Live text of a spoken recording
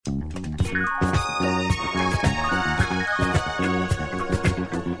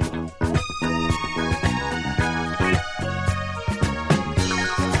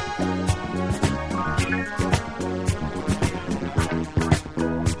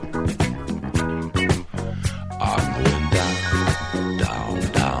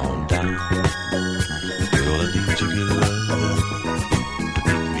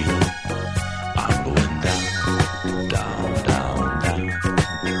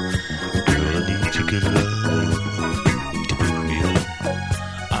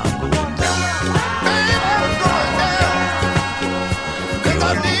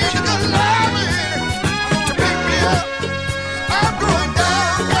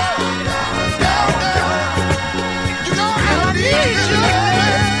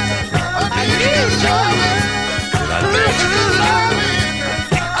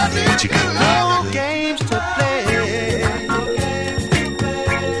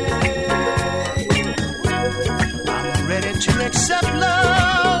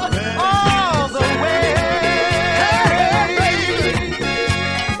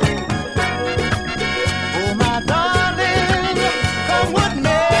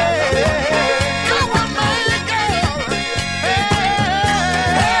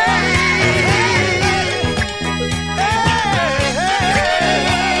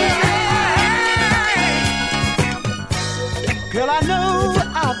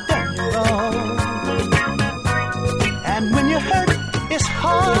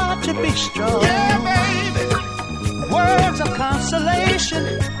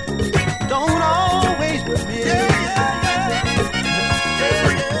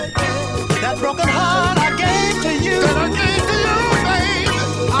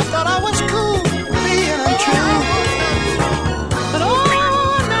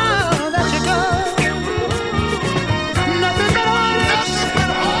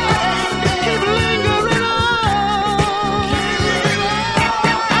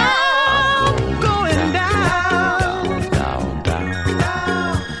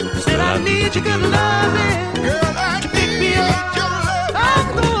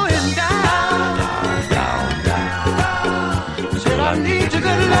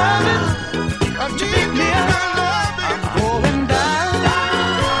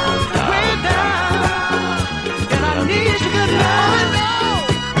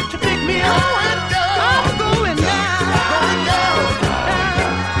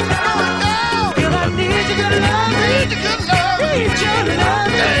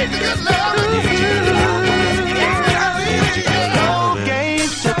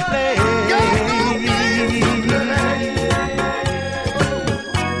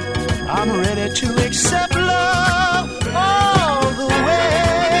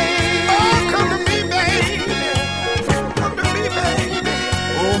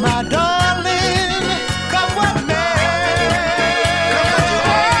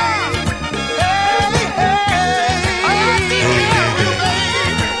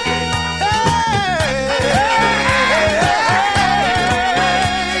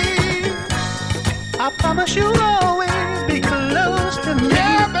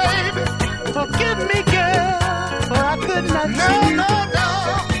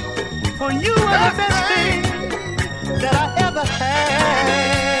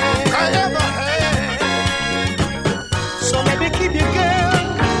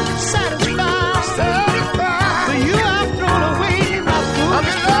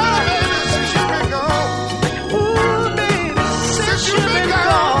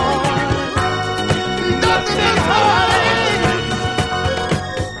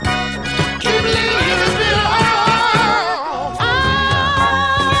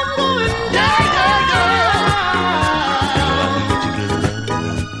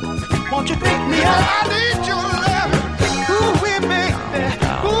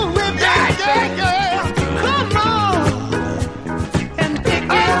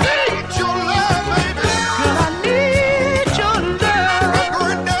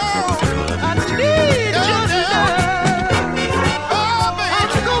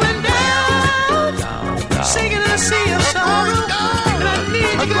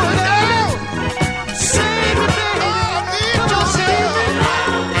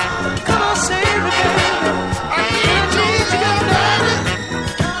Come on, save me, baby.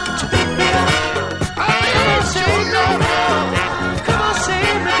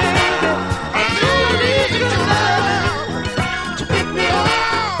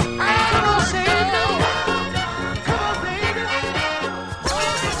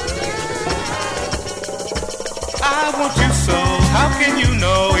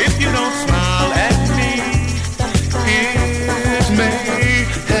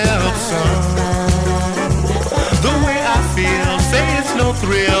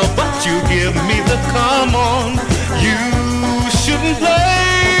 you give me the come on. You shouldn't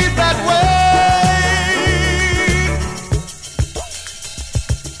play that way.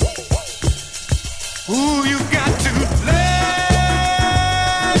 Ooh, you got to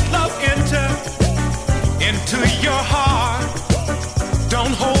let love enter into your heart.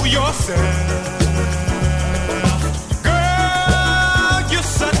 Don't hold yourself. Girl, you're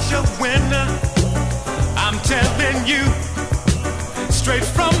such a winner. I'm telling you, straight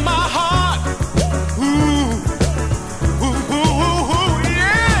from my heart. Ooh, ooh, ooh, ooh, ooh,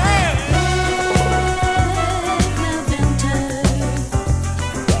 yeah.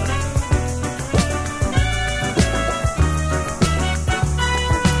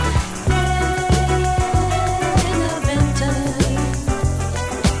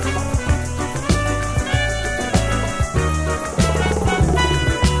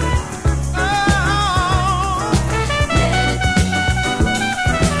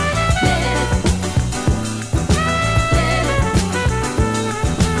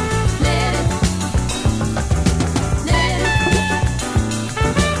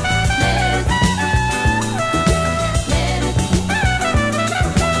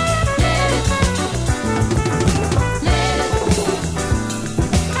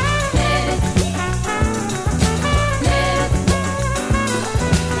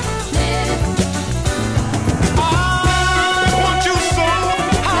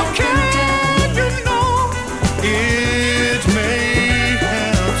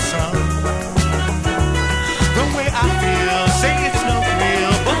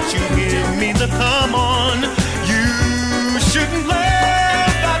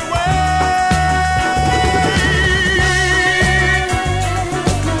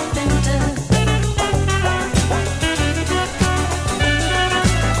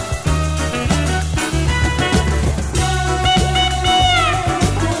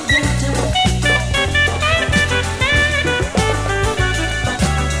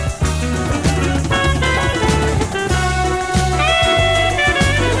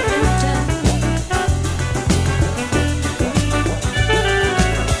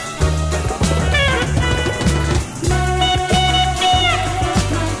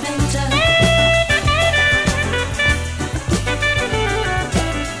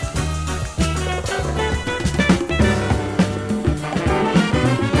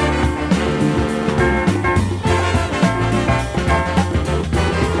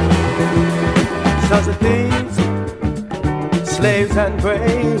 Sons of thieves, slaves and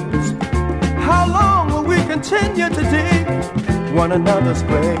braves, how long will we continue to dig one another's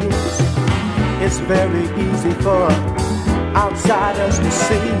graves? It's very easy for outsiders to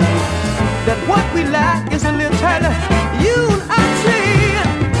see that what we lack is a little unity.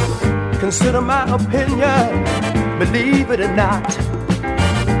 Consider my opinion, believe it or not,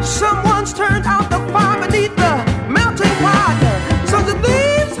 someone's turned out the fire beneath the melting pot. Sons of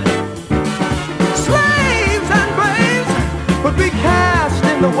thieves, slaves and braves, but be cast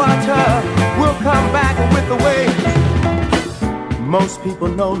in the water, we'll come back with the waves. Most people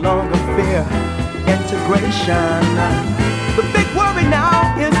no longer fear integration. The big worry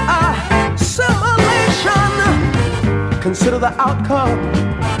now is assimilation. Consider the outcome.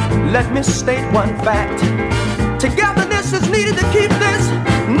 Let me state one fact. Togetherness is needed to keep this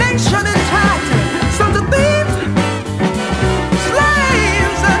nation intact. Sons of thieves,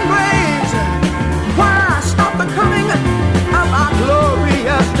 slaves and braves, why stop the coming of our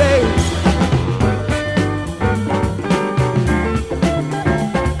glorious days?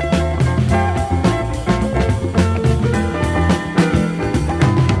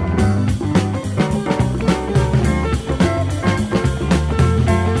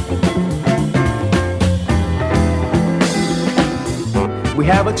 We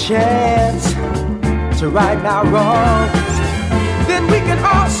have a chance to right our wrongs, then we can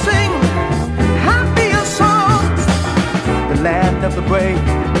all sing happier songs. The land of the brave,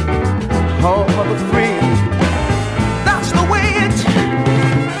 home of the free, that's the way it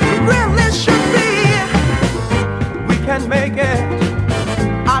really should be. We can make it,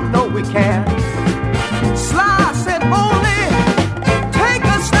 I know we can. Sly said only take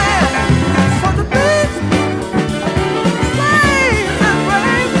a stand for the things.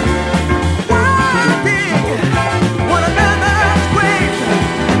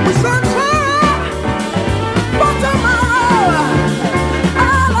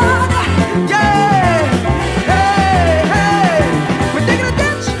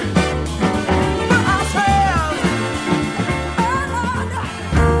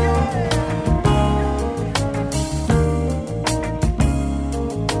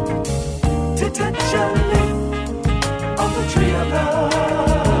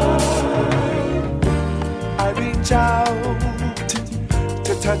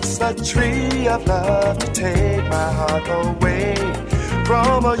 a tree of love to take my heart away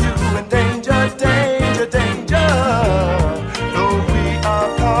from you in danger, danger, danger. Though we are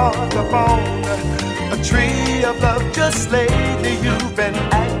caught upon a tree of love, just lately you've been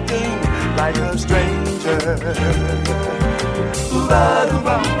acting like a stranger.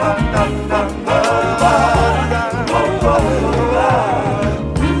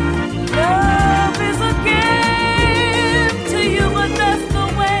 Love is a gift to you, but that's the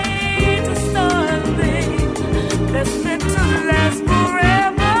way to start things. That's meant to last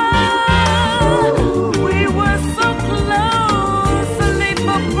forever. We were so close to leap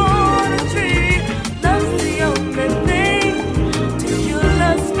upon a tree. Love's the only thing to your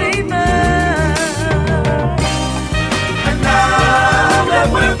love's favor. And now that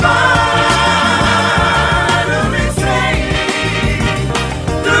we're finally saying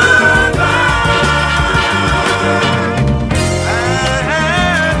goodbye, I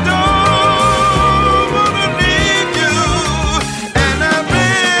don't wanna leave you, and I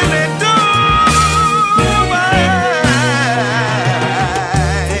really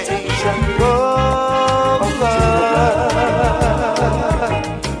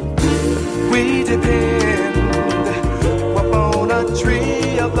We depend upon a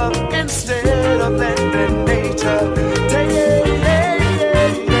tree of love instead of letting nature take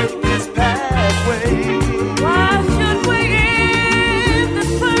this pathway. why should we end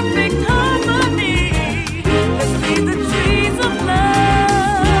this perfect harmony? Let's leave the trees of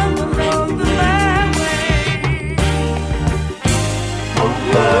love along the byway.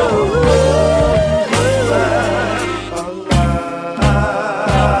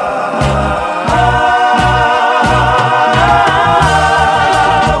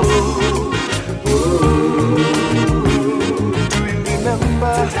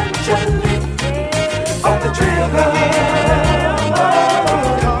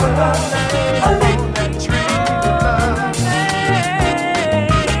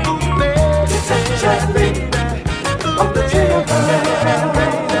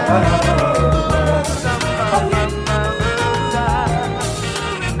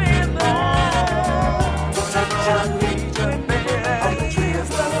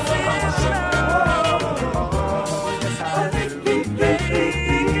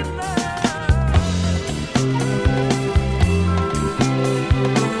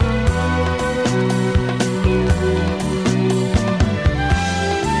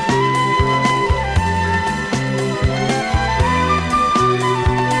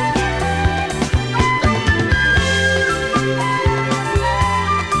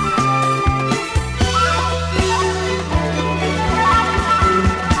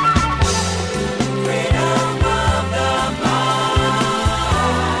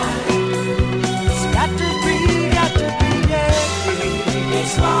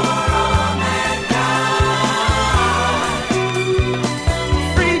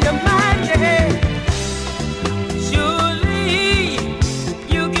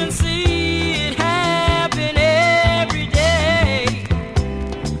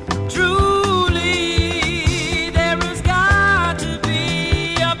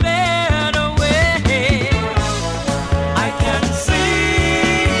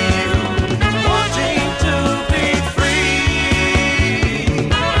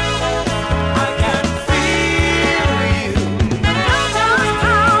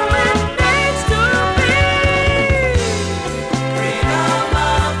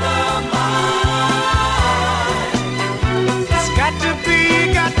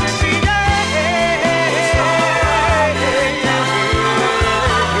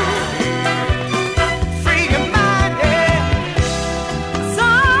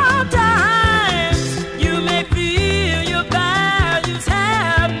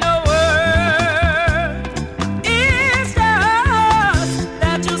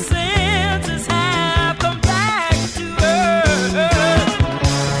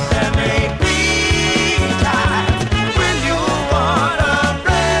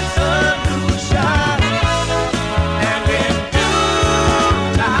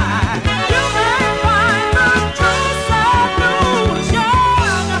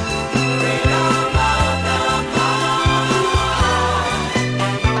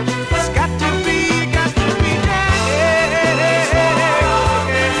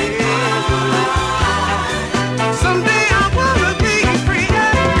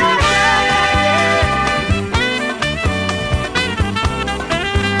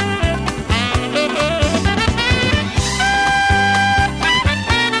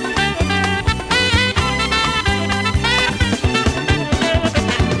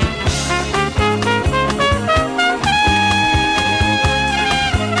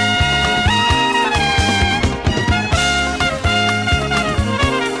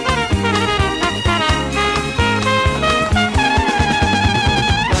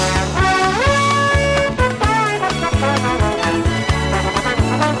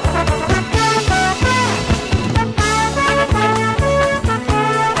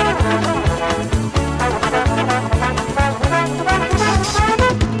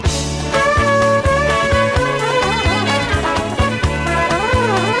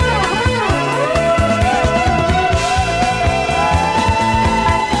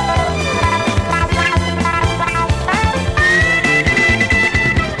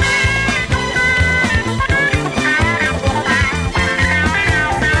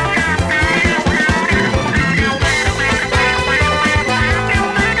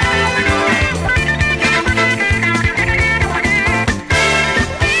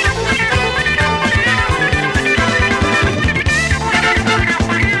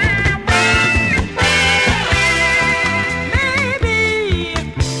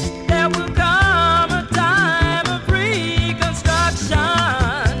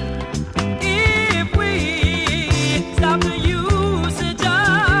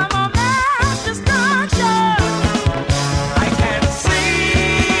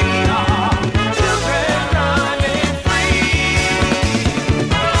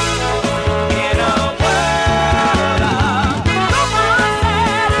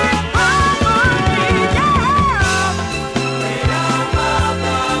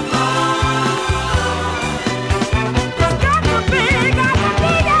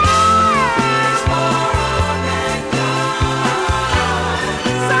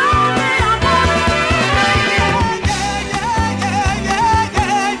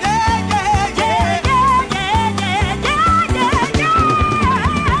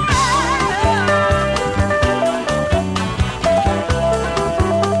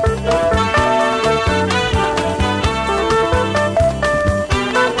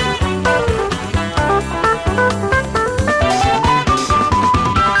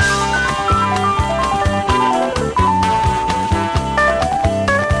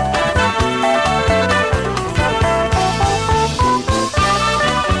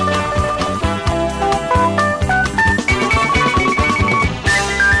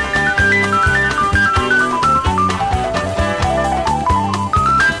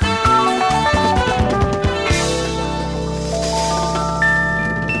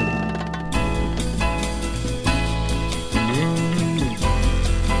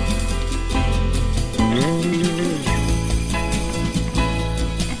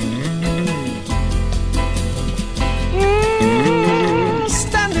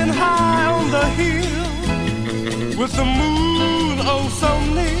 with the moon oh so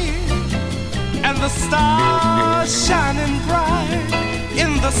near, and the stars shining bright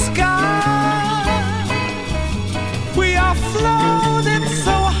in the sky. We are floating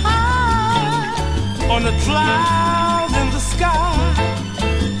so high on a cloud in the sky.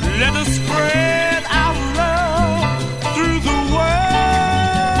 Let us spread our love through the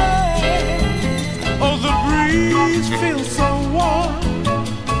world. Oh, the breeze feels so warm,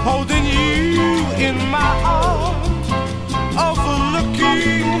 holding you in my arms,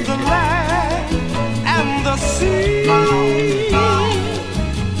 overlooking the land and the sea.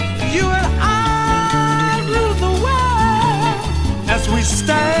 You and I rule the world as we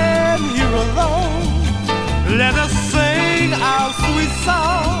stand here alone. Let us sing our sweet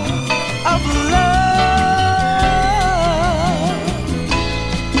song of love.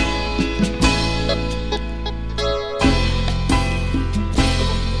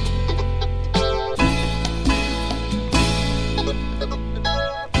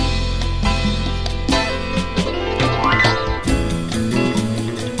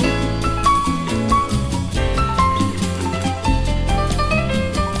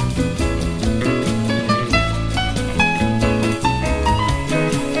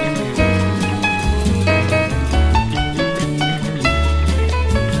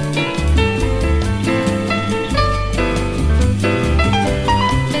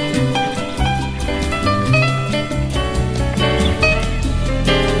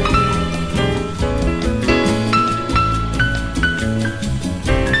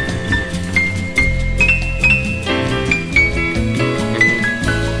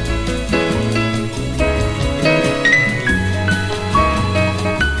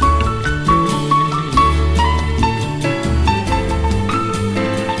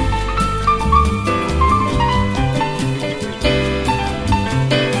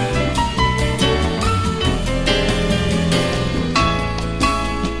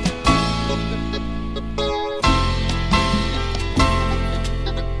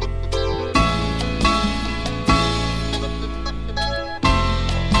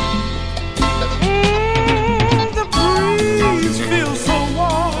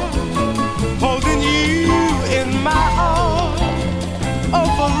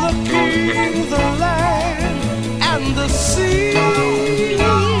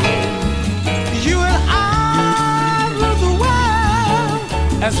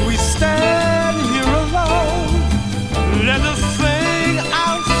 As we stand here alone, let us sing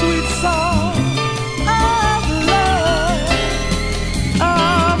our sweet song of love,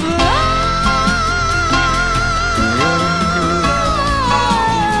 of love,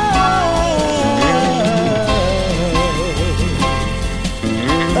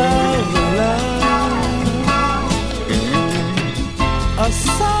 a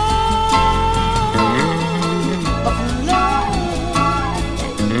song of love.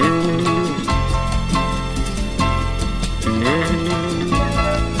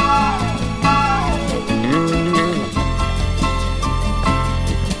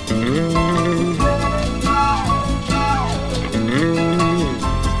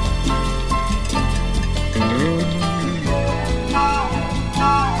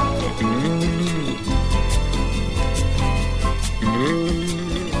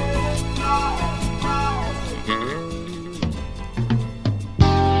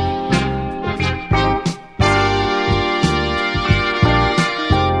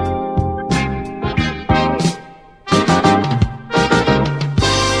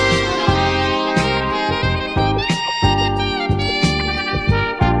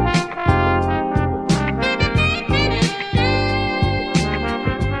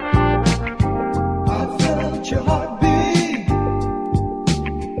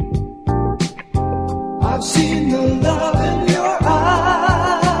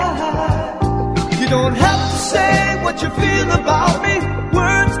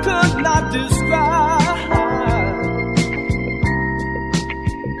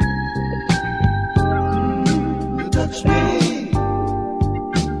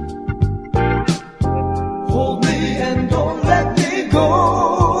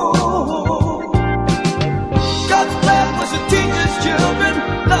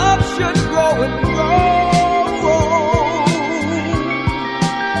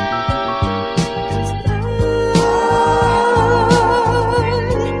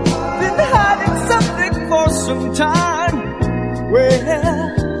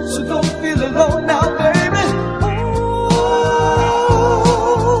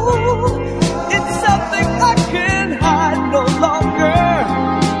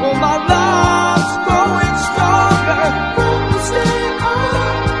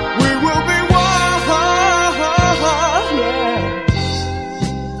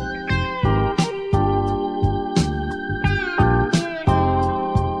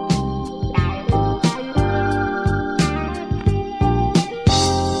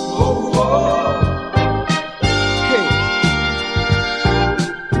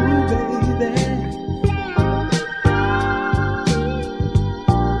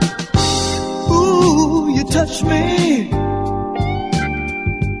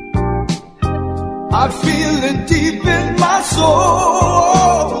 I feel it deep in my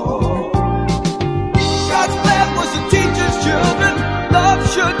soul. God's plan was to teach his children love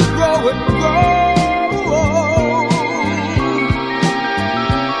should grow and grow.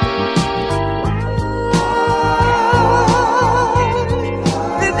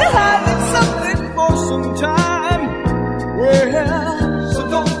 Been hiding something for some time. Well, so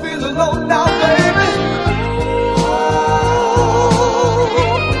don't feel alone now, baby.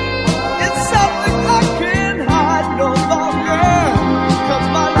 It's something I can't hide no longer. 'Cause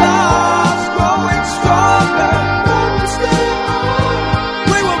my love's growing stronger.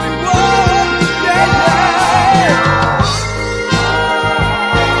 We will be one, yeah, yeah.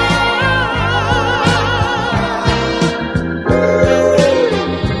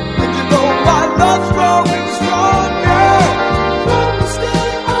 And you know my love's growing stronger.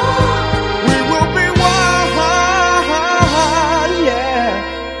 We will be one, yeah.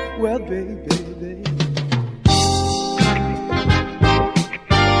 Well, baby, baby.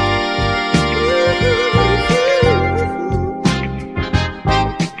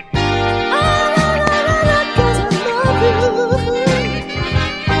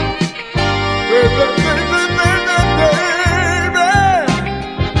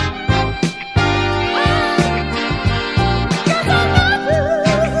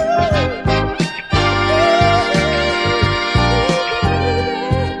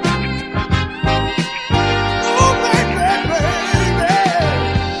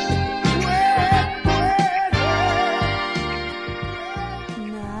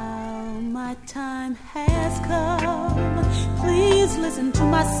 Now my time has come. Please listen to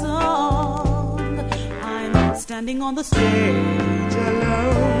my song. I'm standing on the stage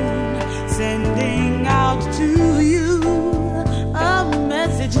alone, sending out to you a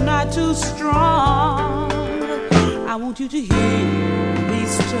message not too strong. I want you to hear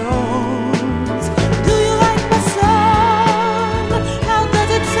these tones. Do you like my song? How does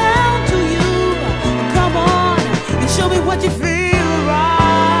it sound to you? Come on and show me what you feel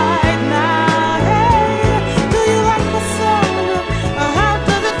right now. Hey, do you like the song? How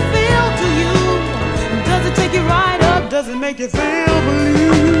does it feel to you? Does it take you right up? Does it make you feel blue?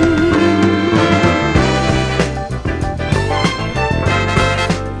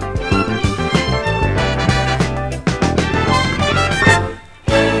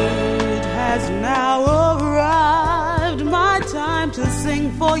 It has now arrived, my time to sing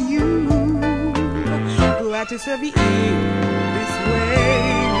for you. Glad to serve your ear this way.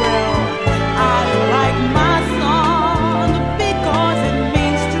 Well, I like my song because it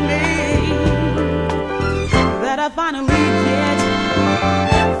means to me that I finally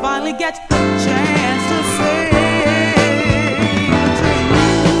get the chance to sing to you.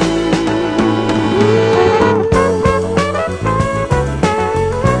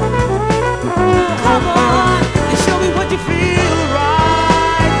 Come on and show me what you feel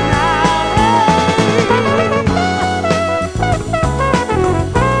right now.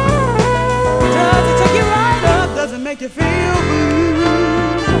 Does it take you right up? Does it make you feel blue?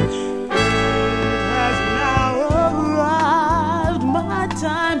 It has now arrived, my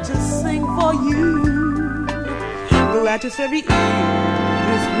time to sing for you. Glad to serve you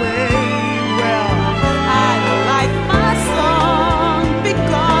this way. Well, I like my song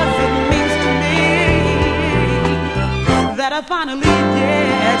because it means to me that I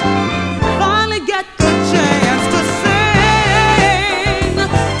finally get the chance to sing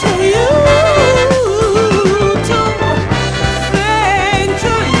to you. To sing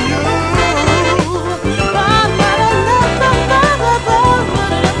to you.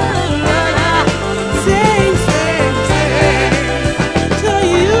 Sing, sing, sing to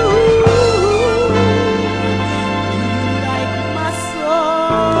you. You like my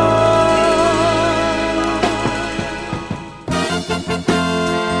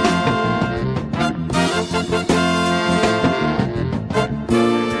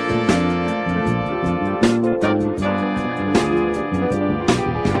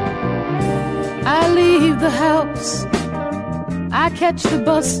I leave the house, I catch the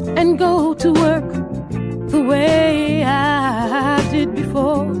bus and go to work the way I did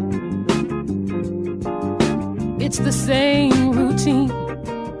before. It's the same routine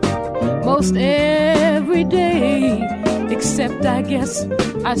most every day, except I guess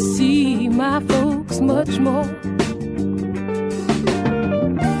I see my folks much more.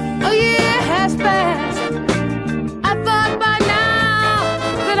 A year has passed. I thought by now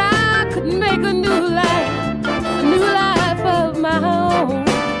that I could make a new life of my own.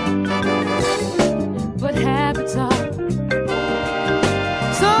 But habits are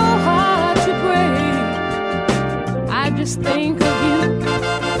so hard to break. I just think of you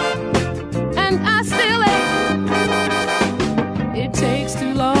and I say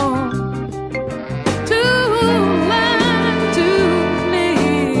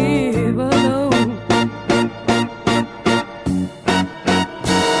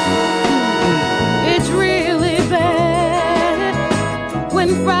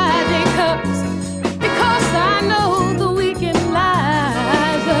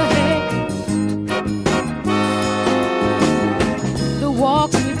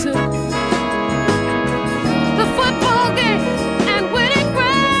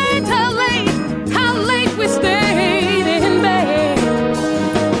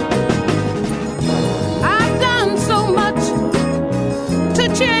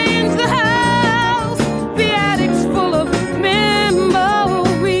change the house. The attic's full of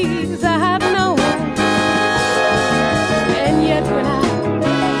memories I've known. And yet when I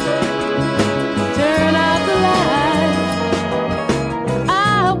turn out the light, I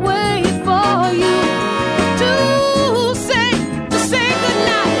wait for you to say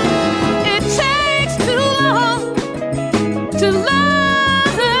goodnight. It takes too long to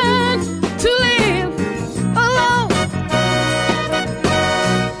learn to live alone.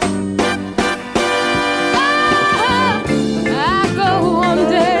 I go on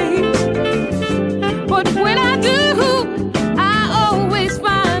dates, but when I do, I always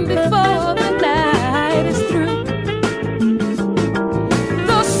find before the night is through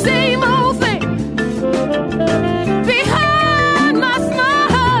the same old thing behind my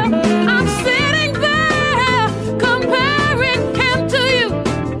smile. I'm sitting there comparing him to you,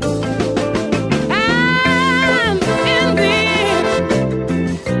 and in the end,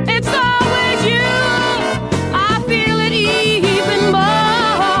 it's always you. I feel it even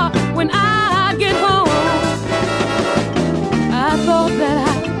more when I get home. I thought that I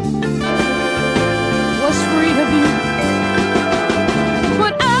was free of you,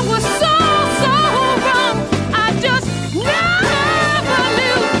 but I was so wrong. I just never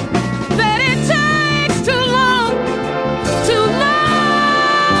knew that it takes too long to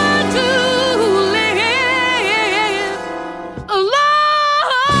learn to live alone.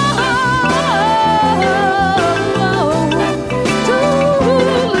 To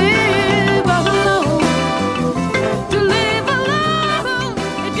live alone. To live alone.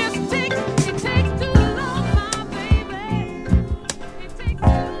 It just takes too long, my baby. It takes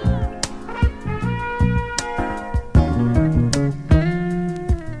too long.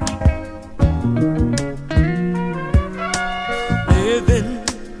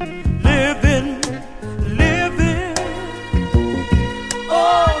 Living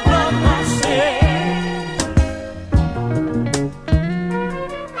all by myself.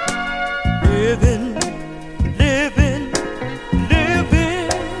 Living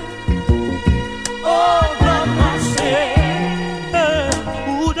all by myself.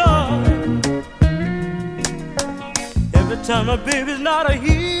 Ooh, darling. Every time my baby's not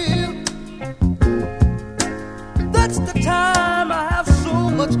here, that's the time I have so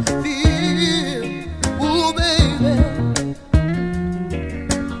much fear. Ooh, baby.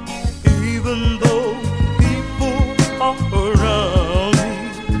 Even though people are around me,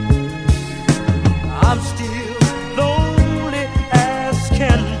 I'm still lonely as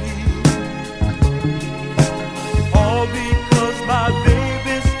can be. All because my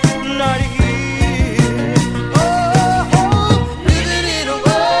baby's not here. Oh, living in a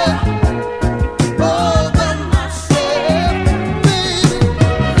world all by myself, baby.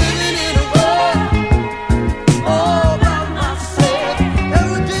 Living in a world all by myself.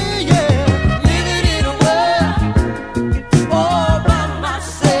 Every day, yeah. Living in a world all by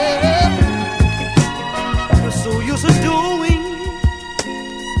myself. I'm so used to doing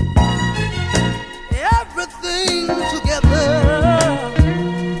everything together.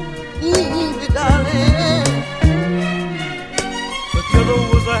 Ooh, darling. Together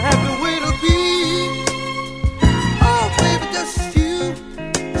was a happy way to be. Oh, baby, just you,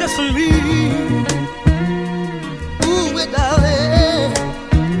 just me. Ooh, darling.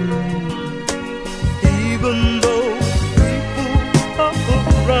 Even though people are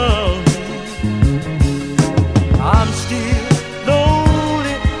around me, I'm still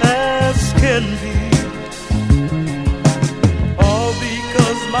lonely as can be. All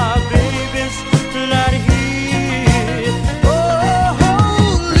because my baby's not here. Oh,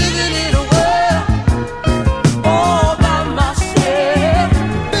 living in a world all by myself,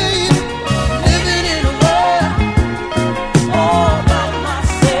 baby. Living in a world all by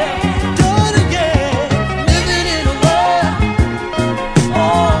myself. Done again. Living in a world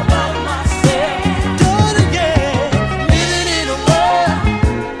all by myself. Done again. Living in a world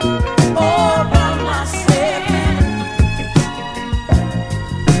all by myself.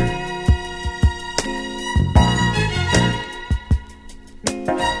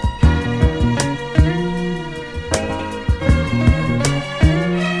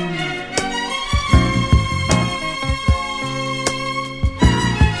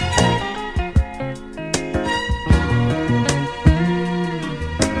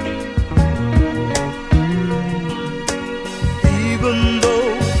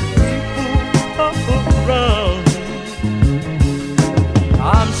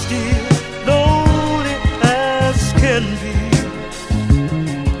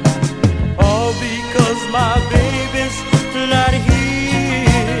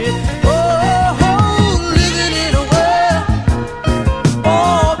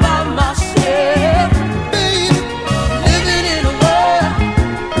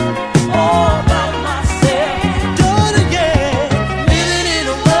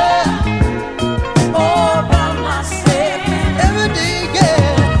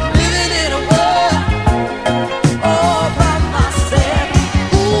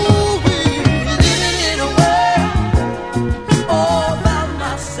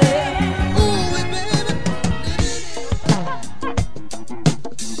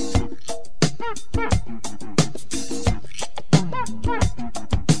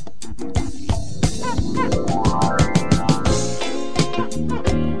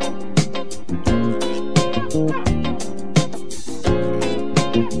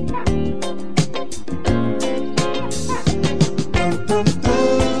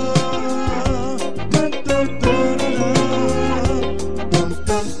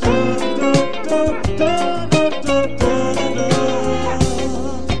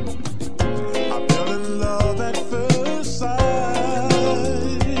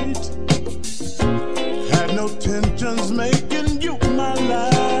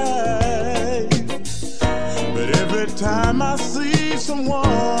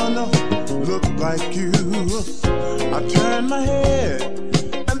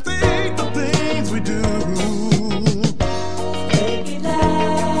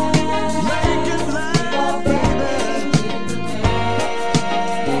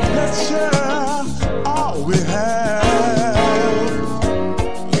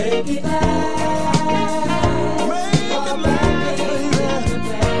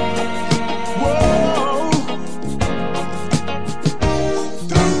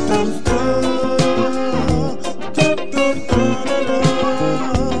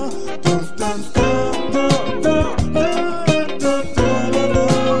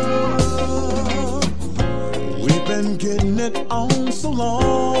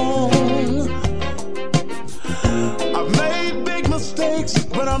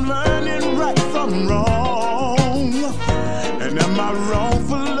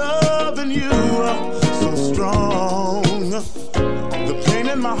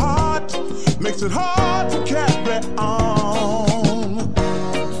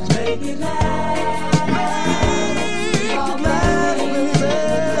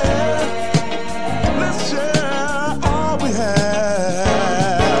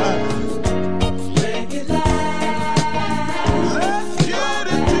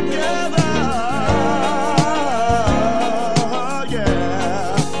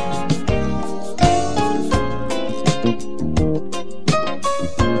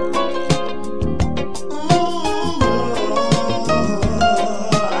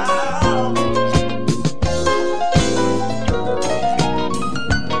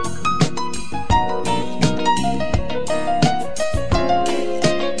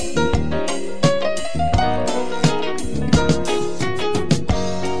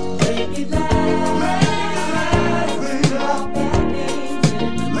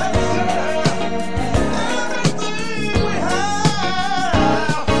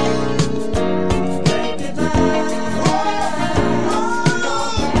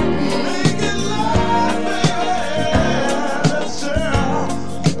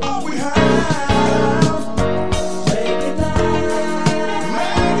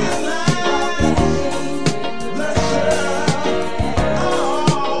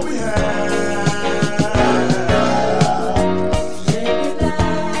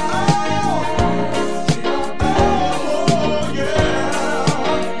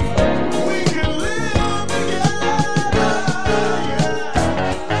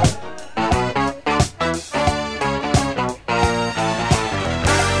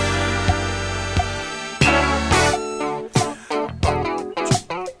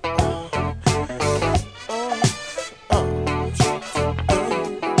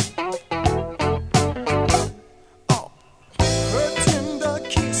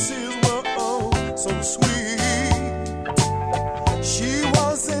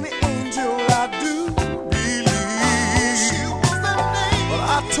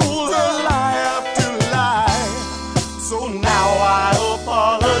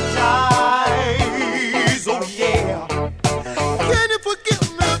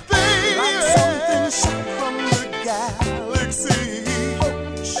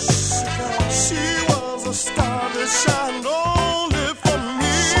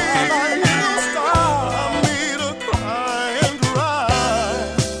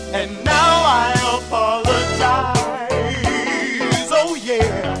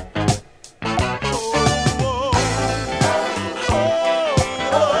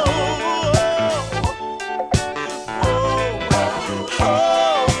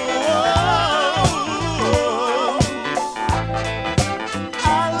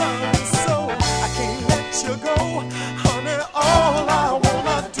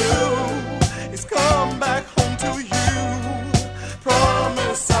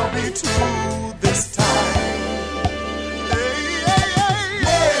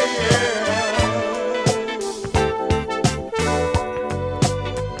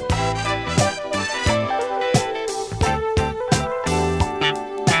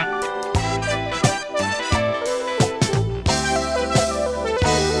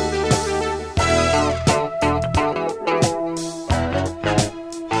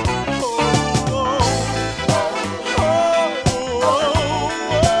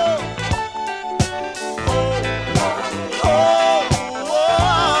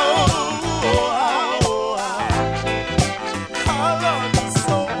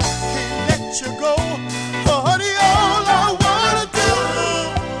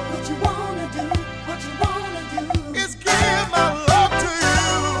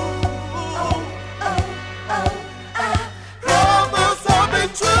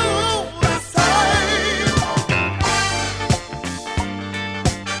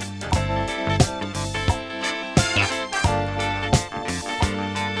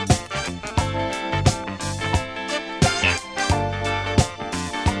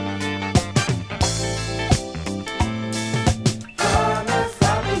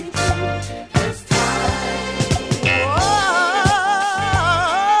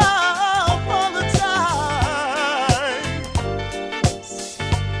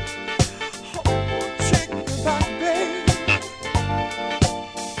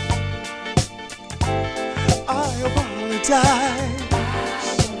 tide.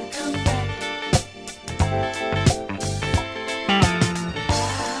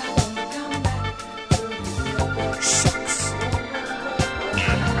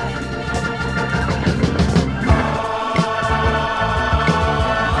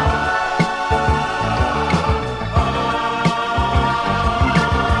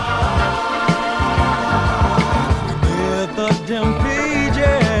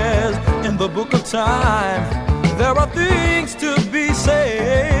 The book of time, there are things to be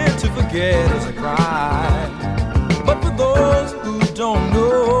said. To forget is a crime, but for those who don't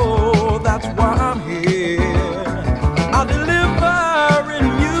know, that's why I'm here. I'll deliver in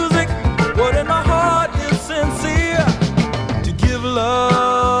music what in my heart is sincere. To give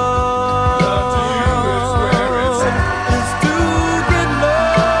love, love to you is where it's at. Is to get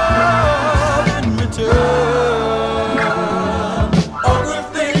love in return. All good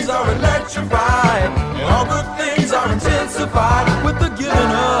things are electrified, and all good things are intensified with the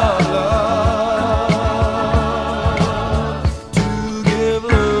giving of love. To give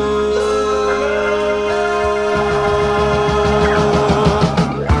love.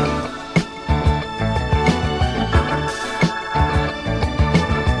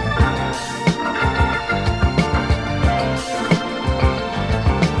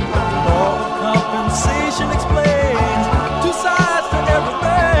 All compensation explains two sides to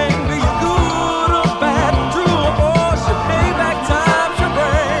everything. Be it good or bad, true or false, you pay back time should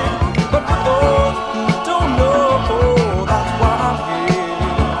bring. But for those who don't know, that's why I'm here.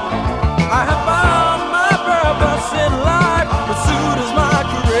 I have found my purpose in life. Pursuit is my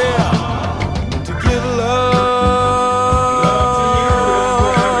career. To give love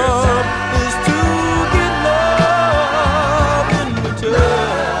is to get love in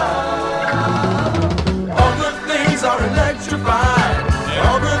return. All good things are electrified, and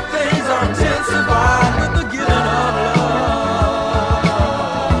all good things are intensified with the giving of love.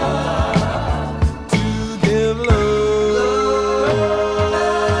 To give love.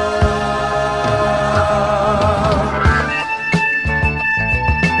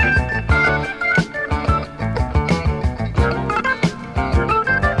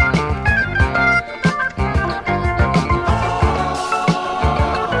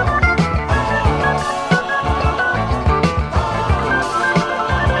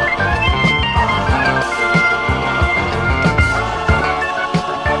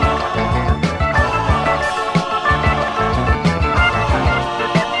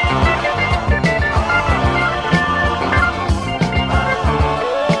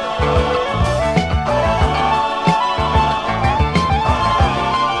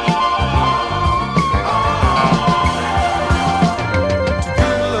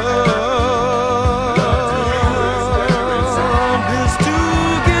 Is to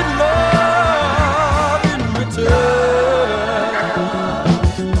get love in return.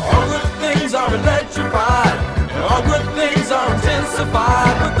 All good things are electrified, and all good things are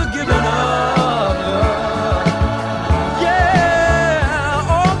intensified with the giving of love. Yeah,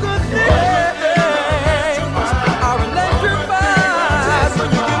 all good things are electrified when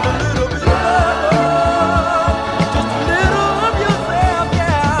you give a little bit of love, just a little of yourself,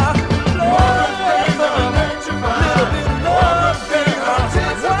 yeah. Love, little bit of love.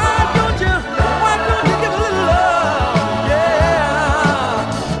 Why don't you give a little love, yeah.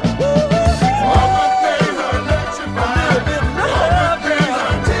 All good things are electrified. A little bit of love,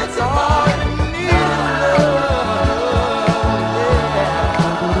 yeah. It's all you need is love, yeah.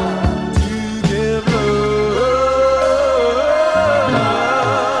 To give love,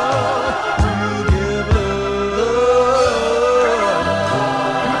 to give love,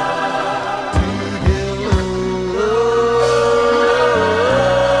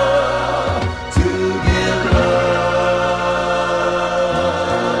 to give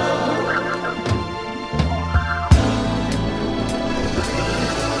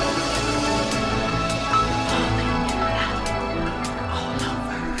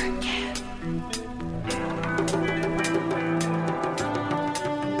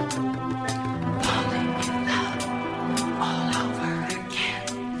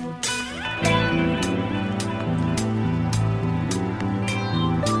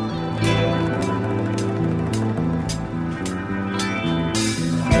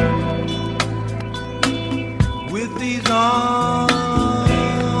with these arms,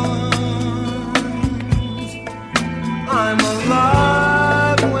 I'm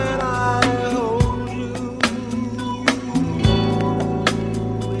alive when I hold you.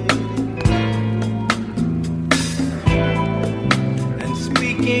 And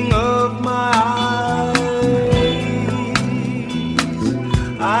speaking of my eyes,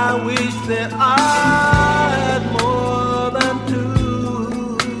 I wish that I had more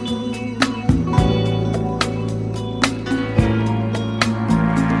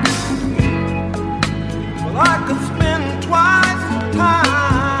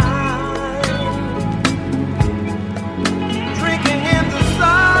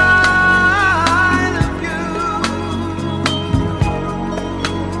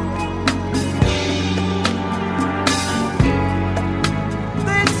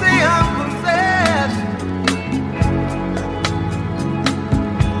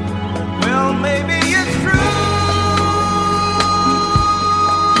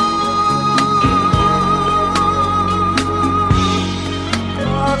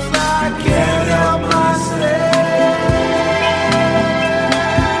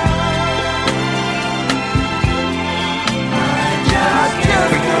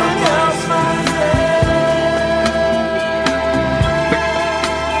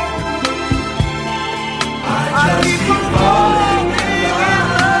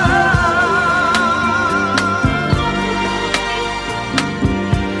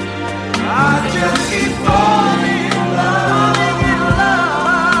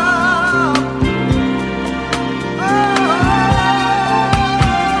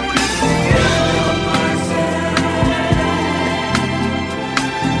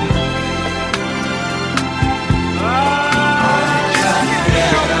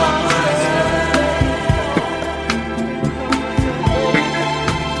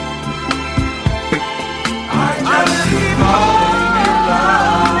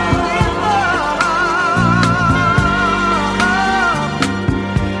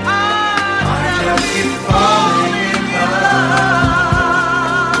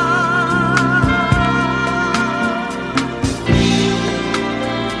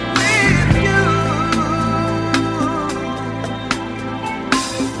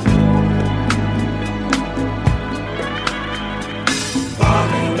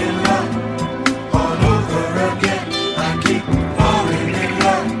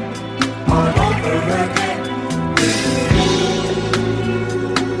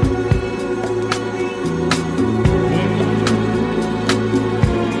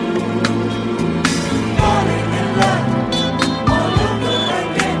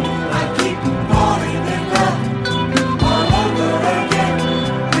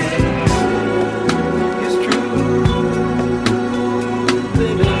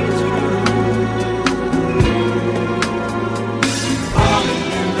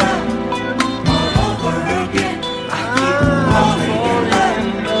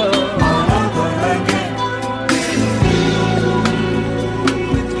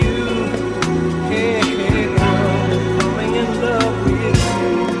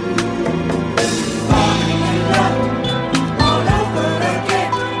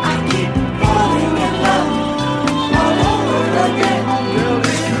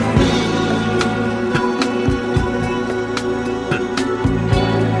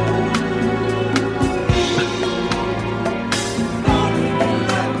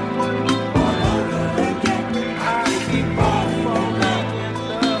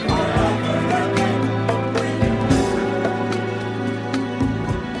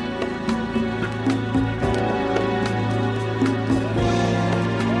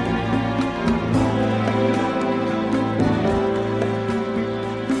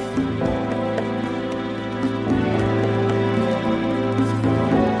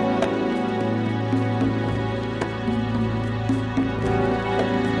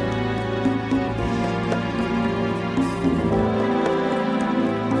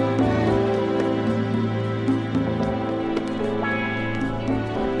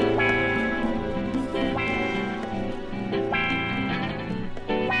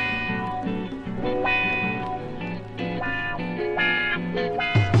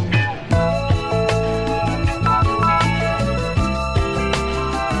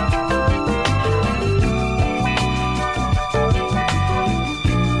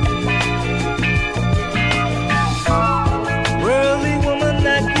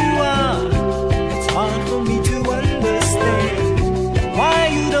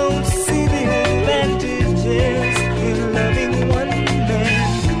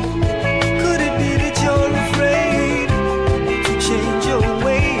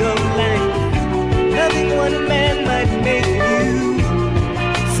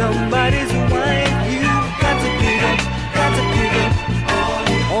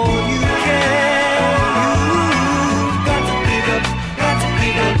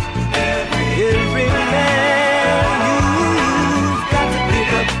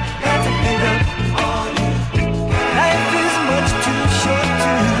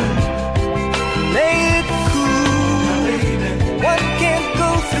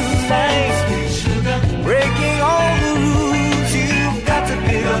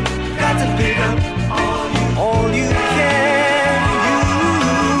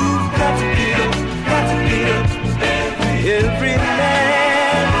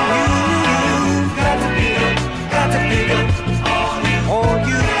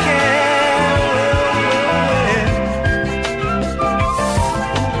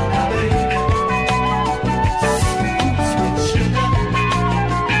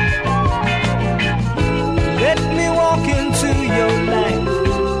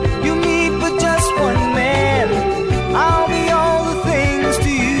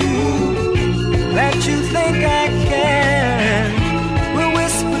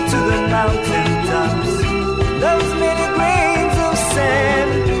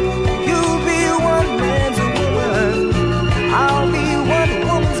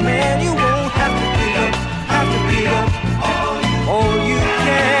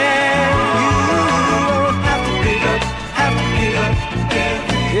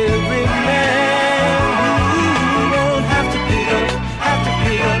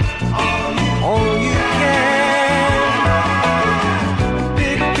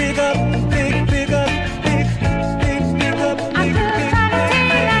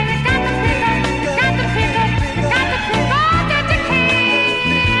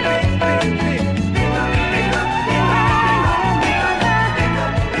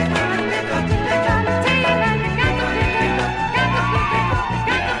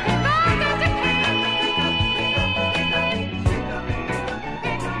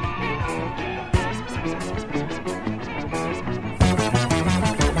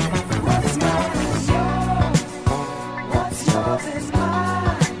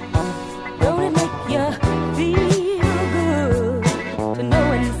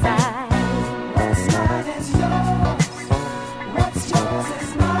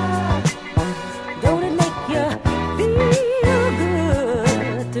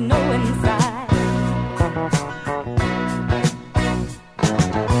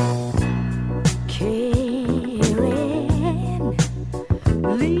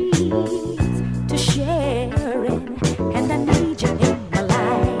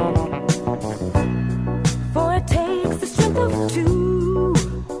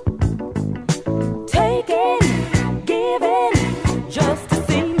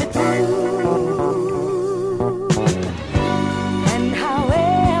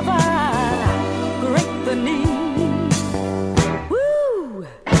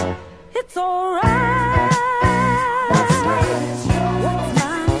It's alright. What's mine is yours. What's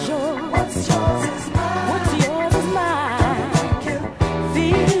mine is yours. What's yours is mine. What's yours is mine.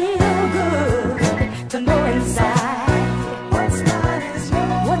 Feel good to know inside. What's mine is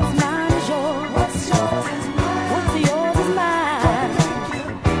yours. What's mine is yours. What's yours is mine. What's yours is mine.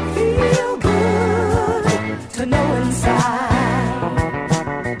 Feel good to know inside.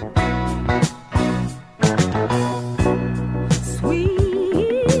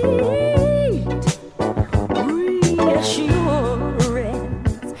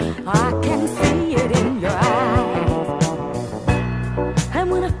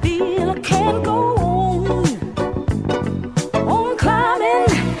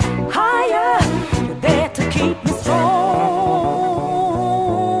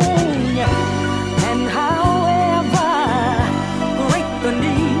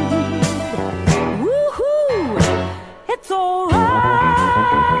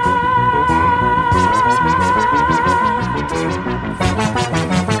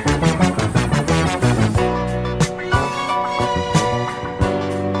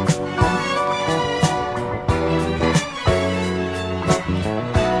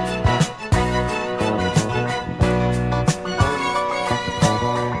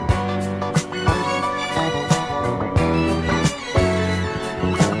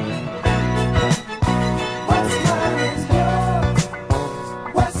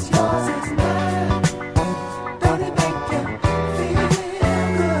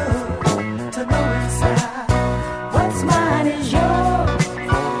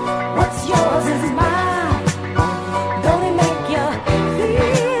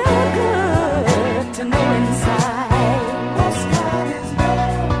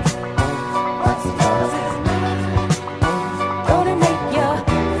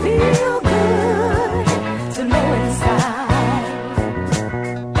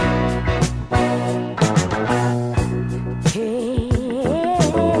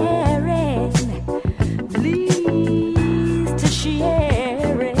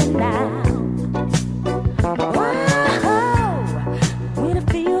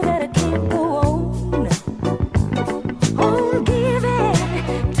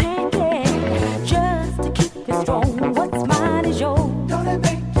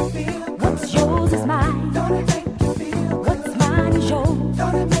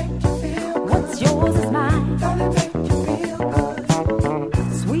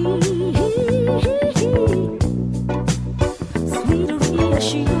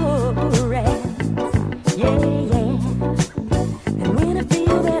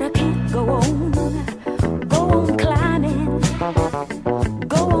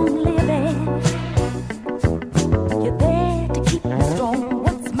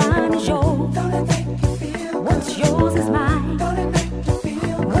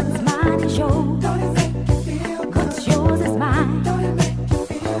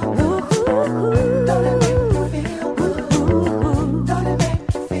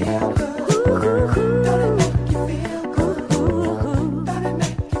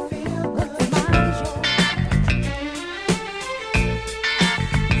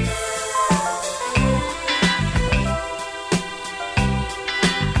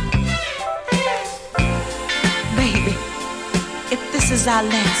 Our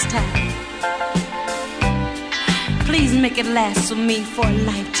last time. Please make it last with me for a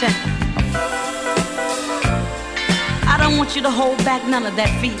lifetime. I don't want you to hold back none of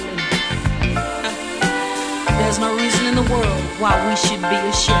that feeling. There's no reason in the world why we should be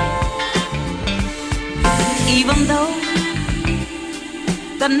ashamed. Even though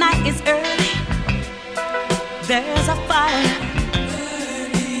the night is early, there's a fire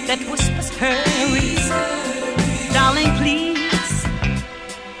that whispers hurry. Darling, please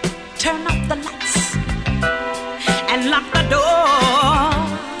turn off the lights and lock the door.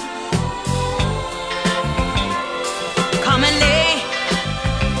 Come and lay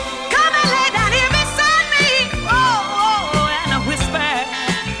down here beside me. Oh, and a whisper,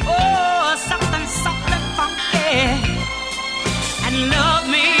 oh, something soft and funky, and love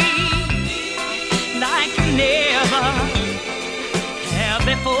me like you never have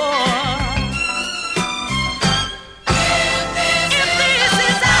before. If this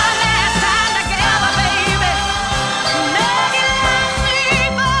is our last time together,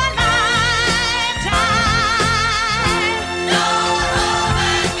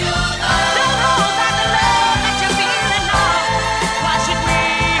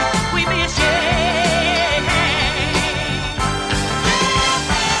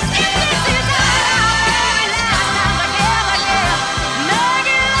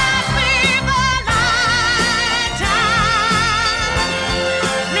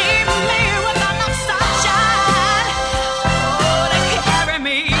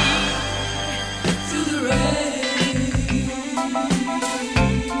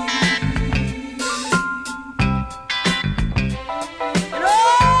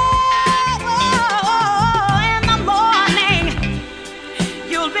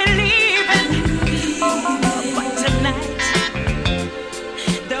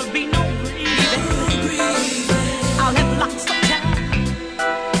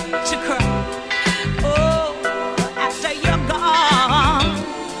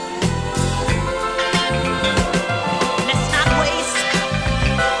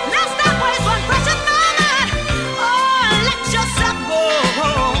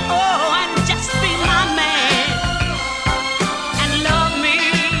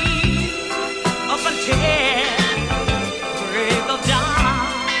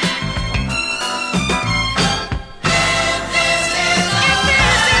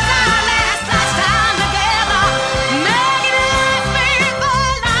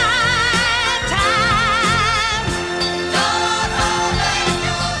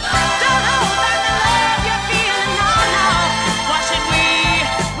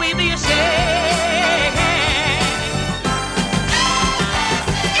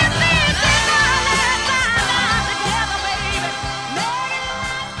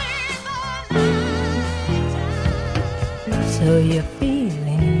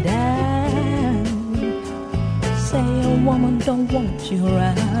 woman don't want you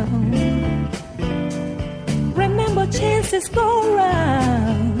around. Remember, chances go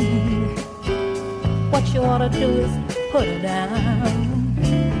round. What you ought to do is put her down.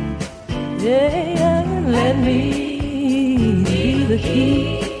 Yeah, let me be the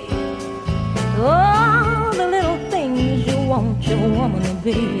key. All the little things you want your woman to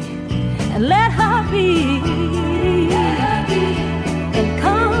be, and let her be, and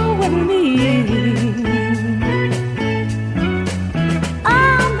come with me.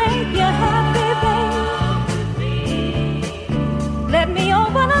 I'll make you happy, baby. Let me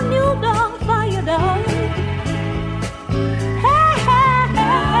open a new door for you, darling. Hey, hey,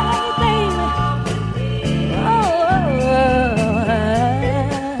 hey, baby.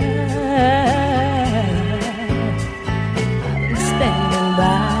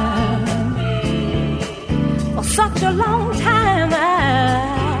 Such a long time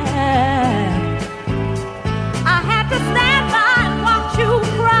I had to stand by and watch you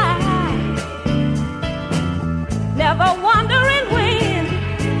cry, never wondering when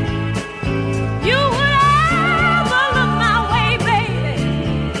you would ever look my way, baby.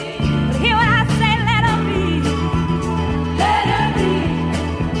 But hear what I say, let her be. Let her be.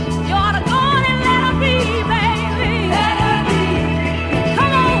 You ought to go on and let her be, baby. Let her be.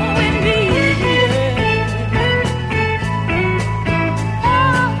 Come on with me.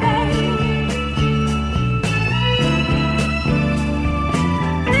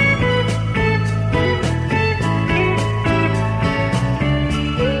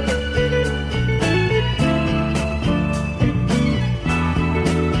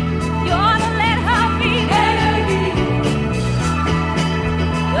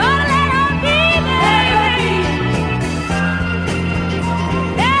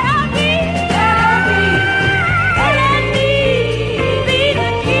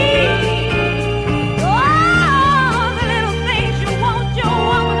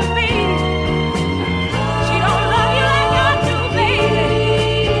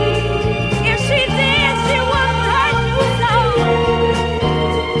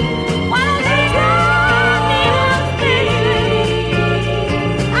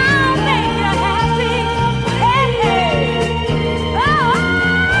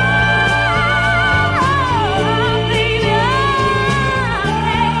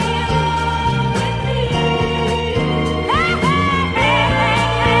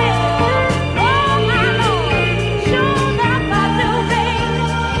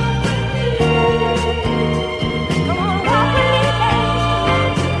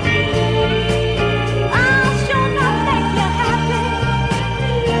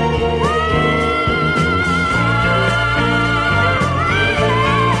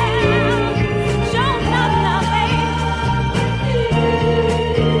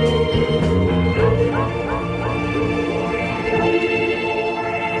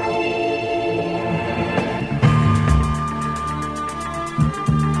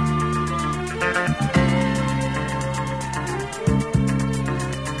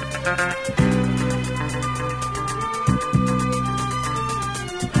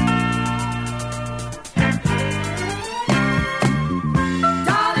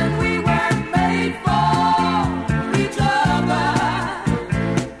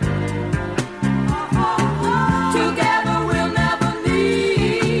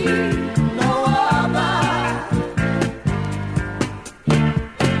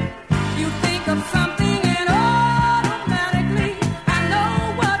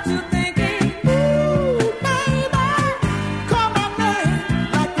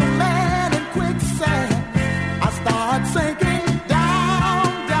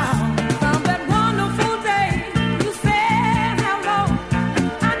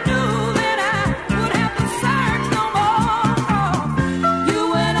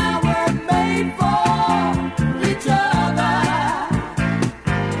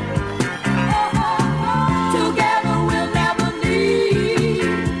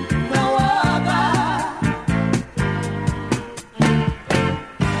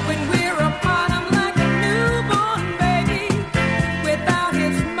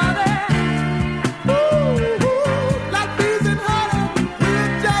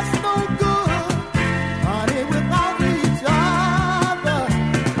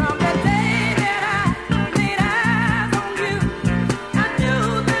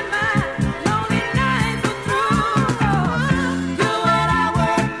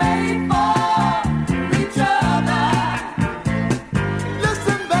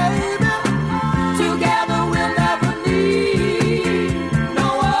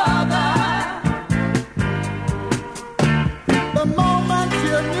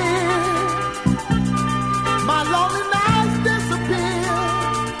 lonely night.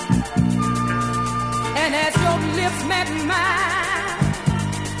 lips met mine,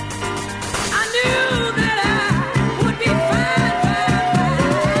 I knew that I would be fine, fine,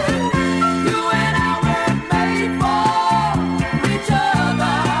 fine. You and I were made for each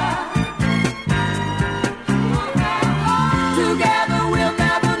other. Together we'll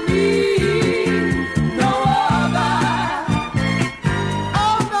never need no other.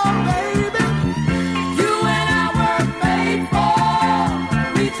 Oh no, baby, you and I were made for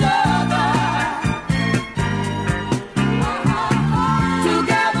each other.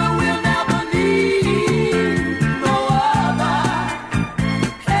 Together we'll never need no other.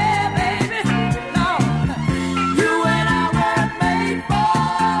 Hey, baby, no, you and I were made for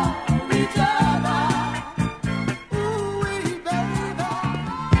each other. Ooh, baby,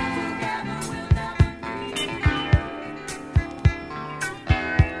 together we'll never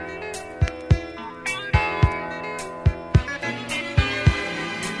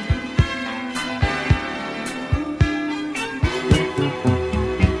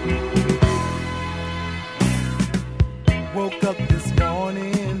Woke up this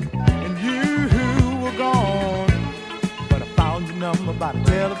morning and you were gone, but I found your number by the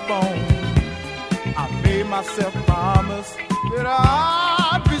telephone. I made myself promise that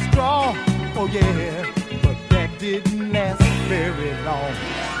I'd be strong. Oh yeah, but that didn't last very long.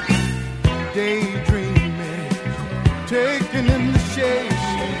 Daydreaming, taking in the shade,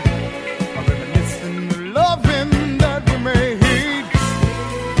 reminiscing the loving that we made.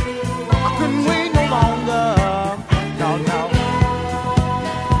 I couldn't wait no longer. No, no.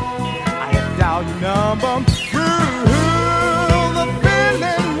 I had dialed your number. Ooh, the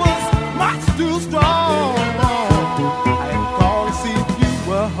feeling was much too strong. I had called to see if you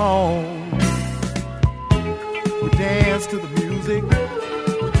were home. We danced to the music.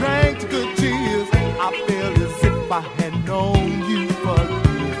 We drank to good cheers. I felt as if I had known you for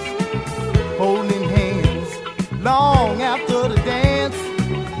years. Holding hands long after the dance.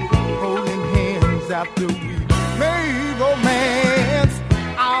 Holding hands after we made romance.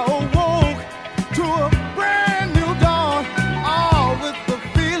 I awoke to a brand new dawn, all with the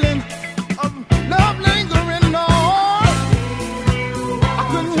feeling of love lingering on. I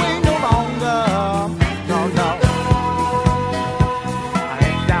couldn't wait no longer. No, no. I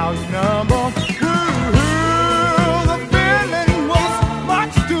had dialed your number. Ooh, the feeling was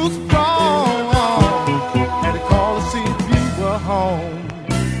much too strong. Had to call to see if you were home.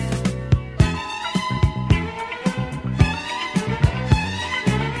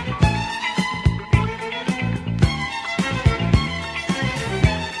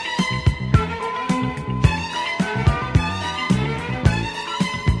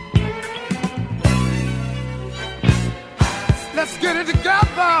 Let's get it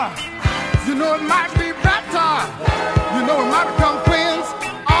together. You know it might be better. You know it might become twins.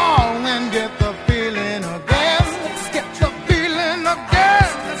 Oh, and get the feeling again. Let's get the feeling again.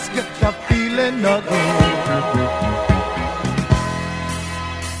 Let's get the feeling again.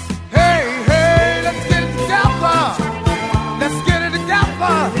 Hey, hey, let's get it together. Let's get it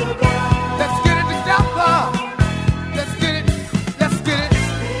together. Let's get it together. Let's get it. Let's get it.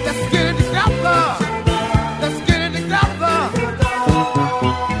 Let's get it together. Let's get it together.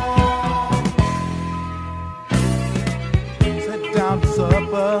 Sat down to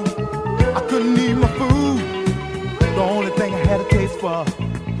supper. I couldn't eat my food. The only thing I had a taste for,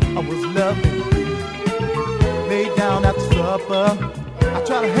 I was loving you. Laid down after supper. I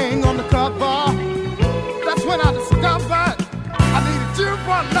tried to hang on the cover. That's when I discovered I needed you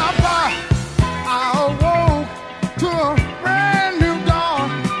for a lover. I awoke to a brand new dawn,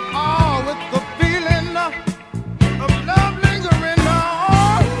 all with the feeling of love lingering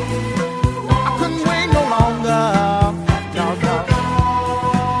on. I couldn't wait no longer. No, no.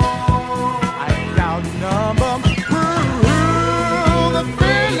 I dialed your number. Ooh, the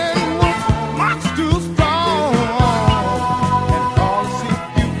feeling was much too strong. And called to see if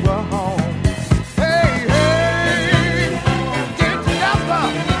you were home.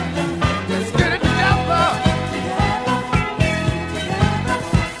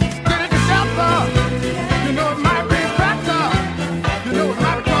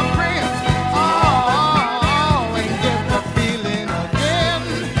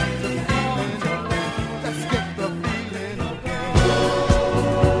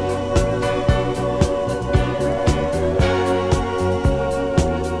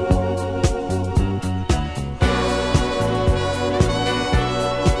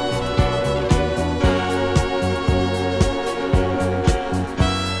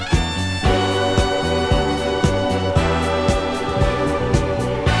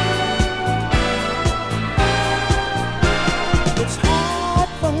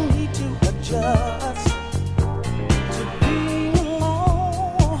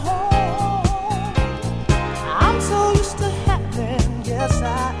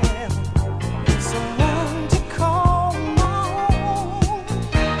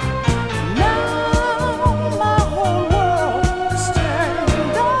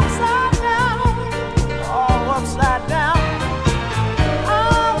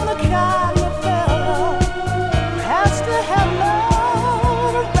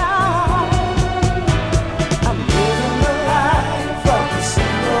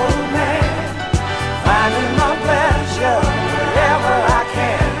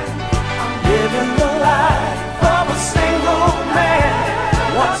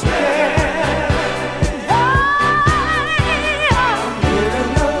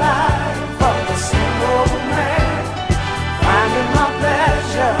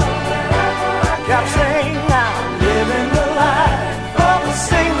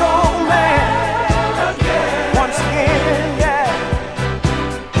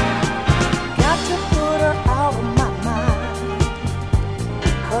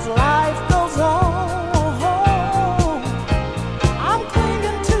 as life goes on, I'm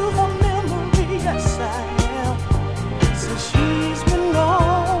clinging to her memory, yes I am, since she's been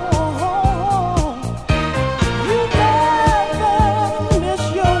gone. You never miss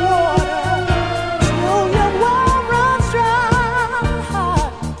your water till your well runs dry,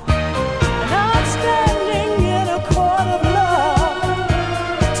 and I'm standing in a court of love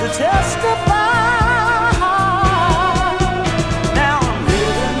to testify. Now I'm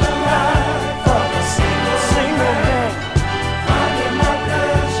living the life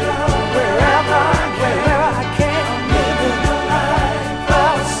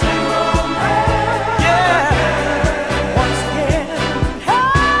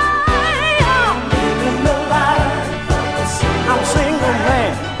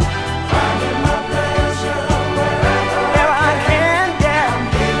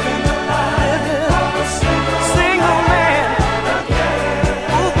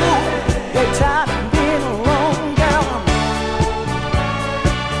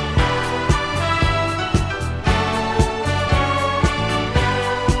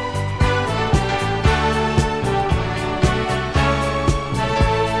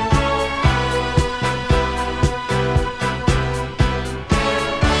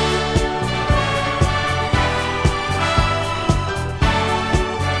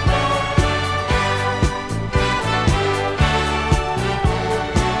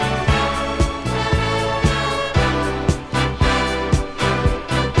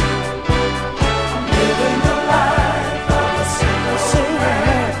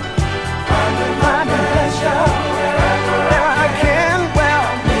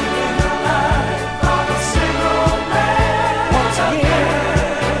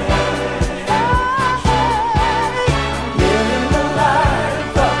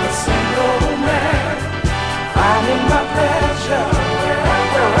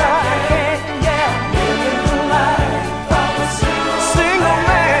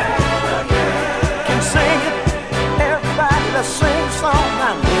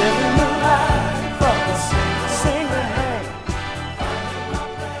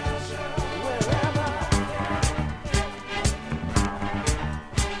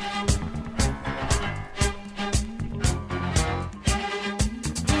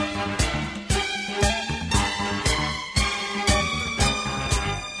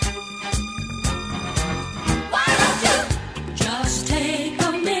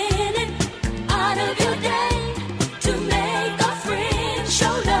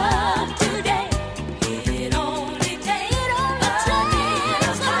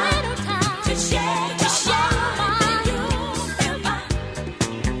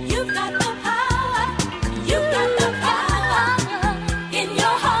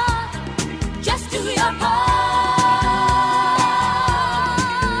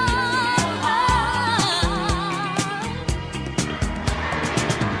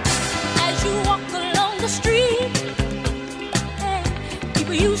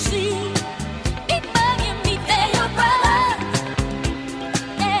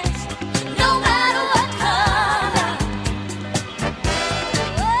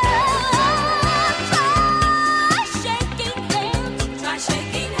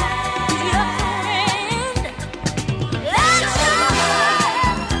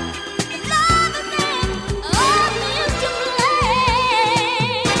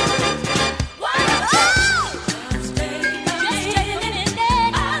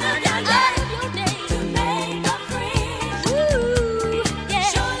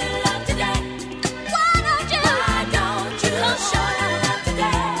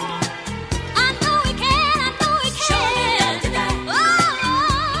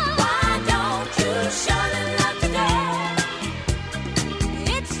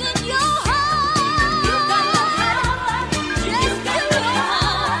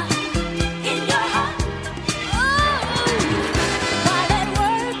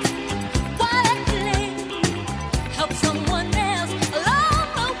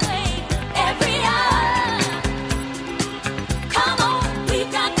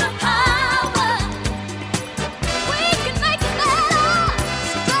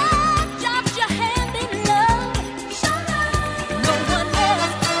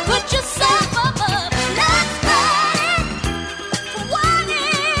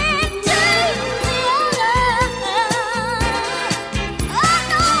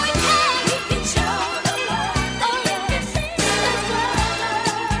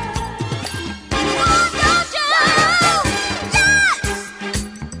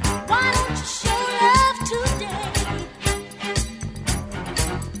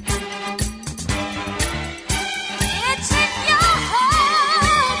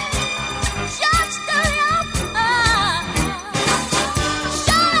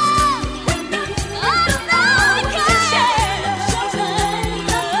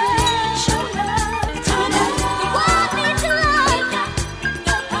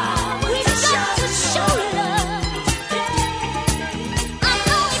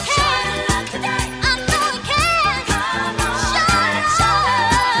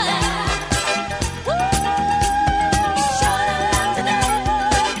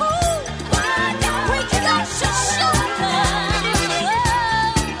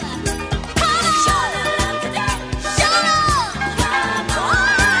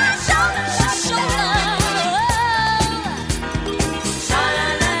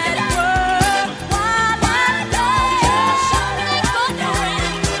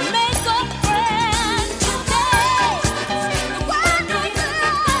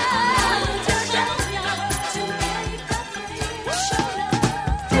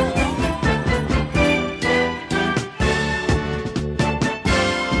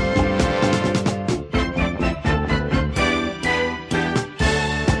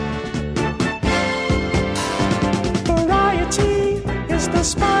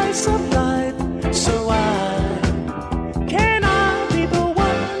spice of life. So can I be the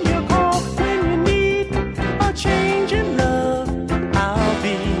one you call when you need a change in love? I'll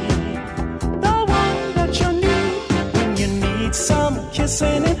be the one that you need when you need some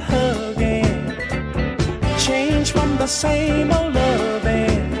kissing and hugging. Change from the same old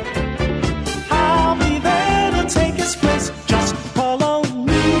loving. I'll be there to take its place. Just call on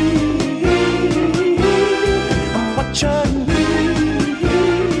me. I'm what you need.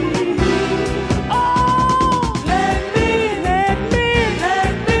 Oh, let me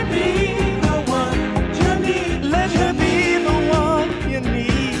be the one you need. Let me be the one you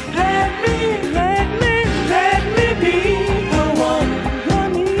need. Let me be the one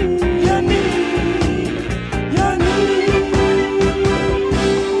you need.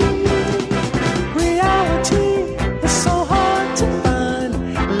 Reality is so hard to find.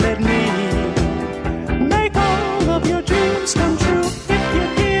 Let me make all of your dreams come true. If you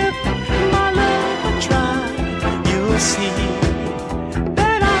give my love a try, you'll see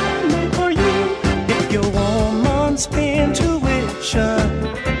that I'm made for you. If your woman's intuition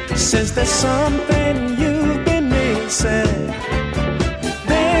says there's something you've been missing,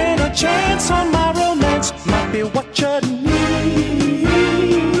 then a chance on my romance might be what you need.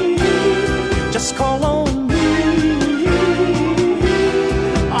 Just call on me.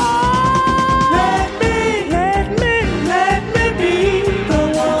 Oh, let me be the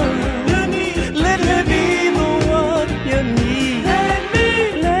one you need. Let me be the one you need.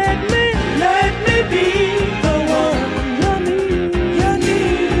 Let me be the one you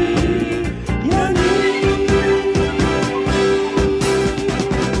need.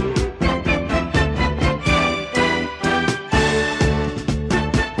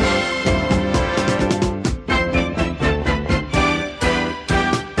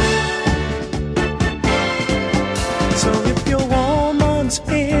 So if your woman's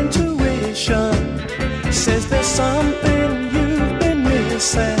intuition says there's something you've been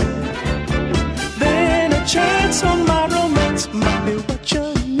missing, then a chance on my romance might be what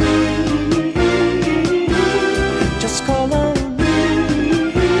you need. Just call on me.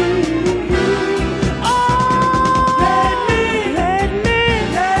 Oh, let me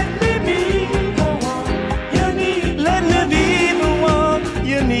be the one you need. Let me be the one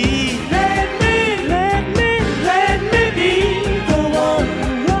you need. Let me be the one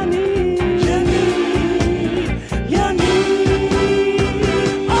you need.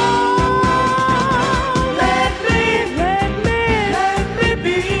 Oh, let me be the one you need.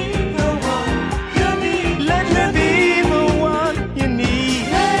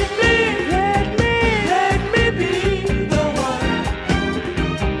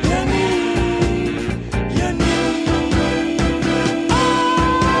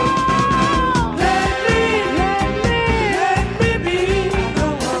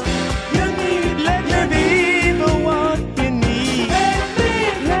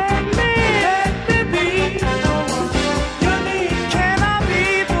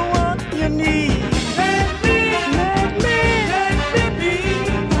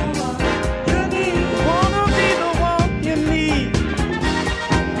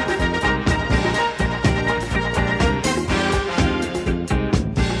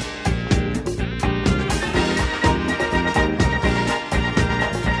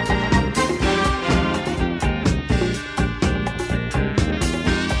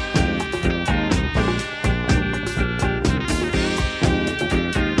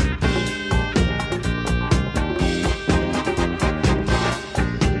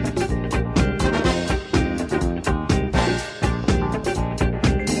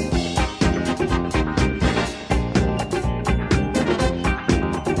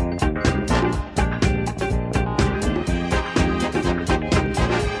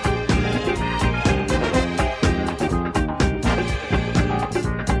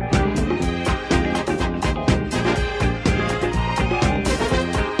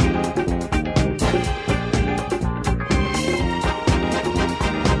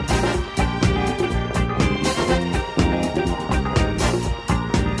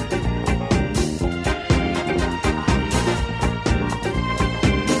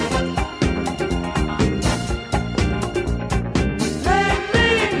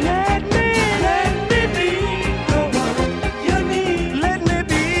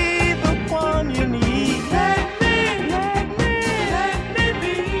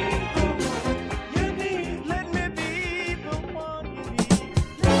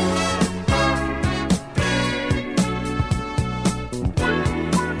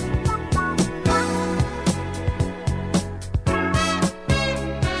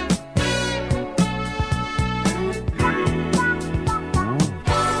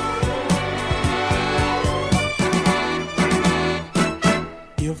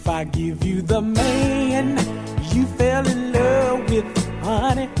 I give you the man you fell in love with,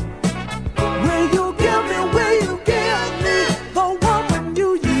 honey, will you give me the woman you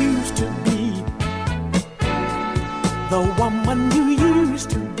used to be? The woman you used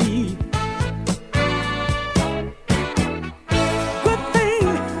to be. Good thing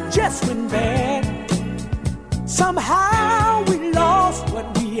just went bad. Somehow we lost what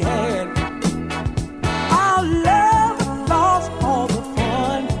we had. Our love lost all the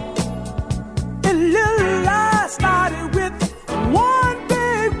fun. And little I started with one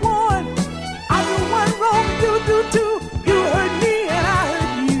big one. I do one wrong, you do two. You hurt me and I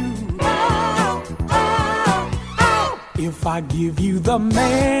hurt you. If I give you the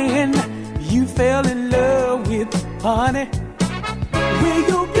man you fell in love with, honey, will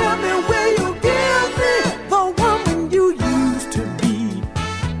you give me the woman you used to be?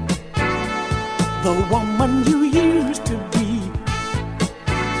 The woman you used to be.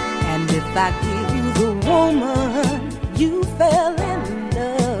 And if I give you the woman you fell in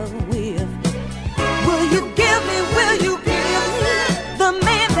love with, will you give me the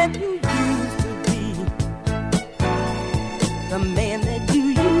man that you used to be? The man that you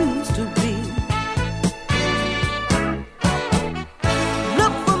used to be.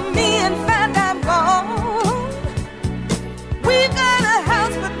 Look for me and find I'm gone. We got a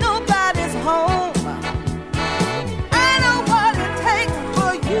house but nobody's home. I know what it takes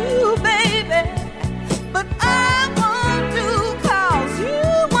for you, baby, but I won't do 'cause you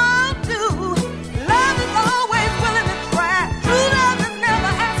won't do. Love is always willing to try. True love is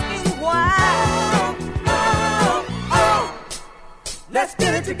never asking why. Let's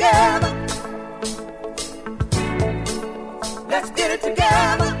get it together. Let's get it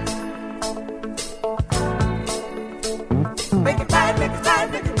together. Make it right, make it right,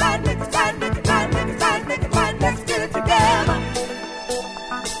 make it right, make it right, make it right, make it right, make it right. Let's get it together.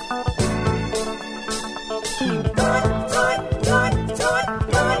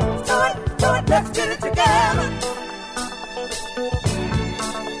 Let's get it together.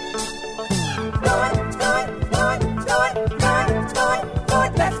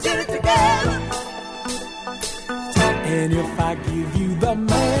 Let's get it together. And if I give you the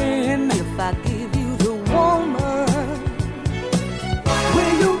man, If I give you the woman,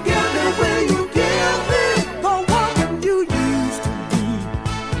 will you give me the woman you used to be?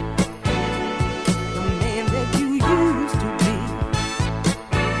 the man that you used to be.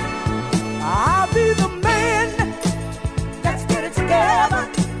 I'll be the man. Let's get it together.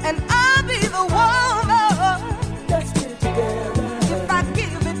 And I'll be the woman. Let's get it together. If I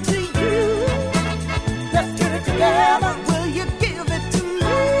give it to you, Let's get it together. will you give it to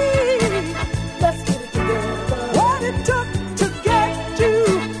me?